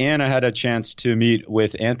 buddy. And I had a chance to meet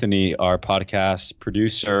with Anthony, our podcast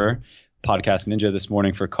producer, Podcast Ninja, this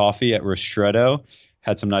morning for coffee at Ristretto.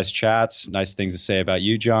 Had some nice chats, nice things to say about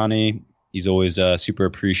you, Johnny. He's always super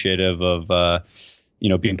appreciative of,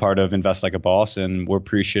 being part of Invest Like a Boss, and we're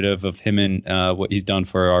appreciative of him and what he's done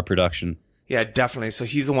for our production. Yeah, definitely. So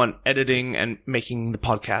he's the one editing and making the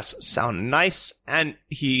podcast sound nice, and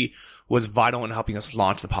he was vital in helping us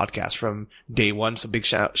launch the podcast from day one. So big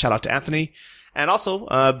shout out to Anthony. And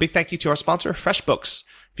also, big thank you to our sponsor, FreshBooks.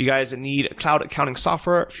 If you guys need cloud accounting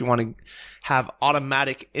software, if you want to have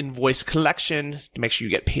automatic invoice collection to make sure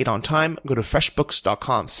you get paid on time, go to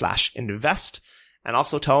freshbooks.com/invest and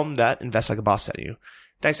also tell them that Invest Like a Boss sent you.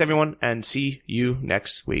 Thanks everyone and see you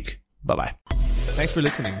next week. Bye-bye. Thanks for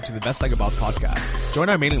listening to the Invest Like a Boss podcast. Join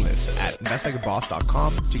our mailing list at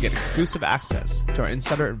investlikeaboss.com to get exclusive access to our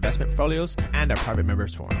insider investment folios and our private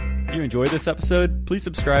members forum. If you enjoyed this episode, please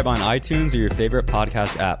subscribe on iTunes or your favorite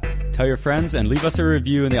podcast app. Tell your friends and leave us a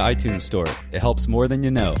review in the iTunes store. It helps more than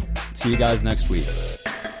you know. See you guys next week.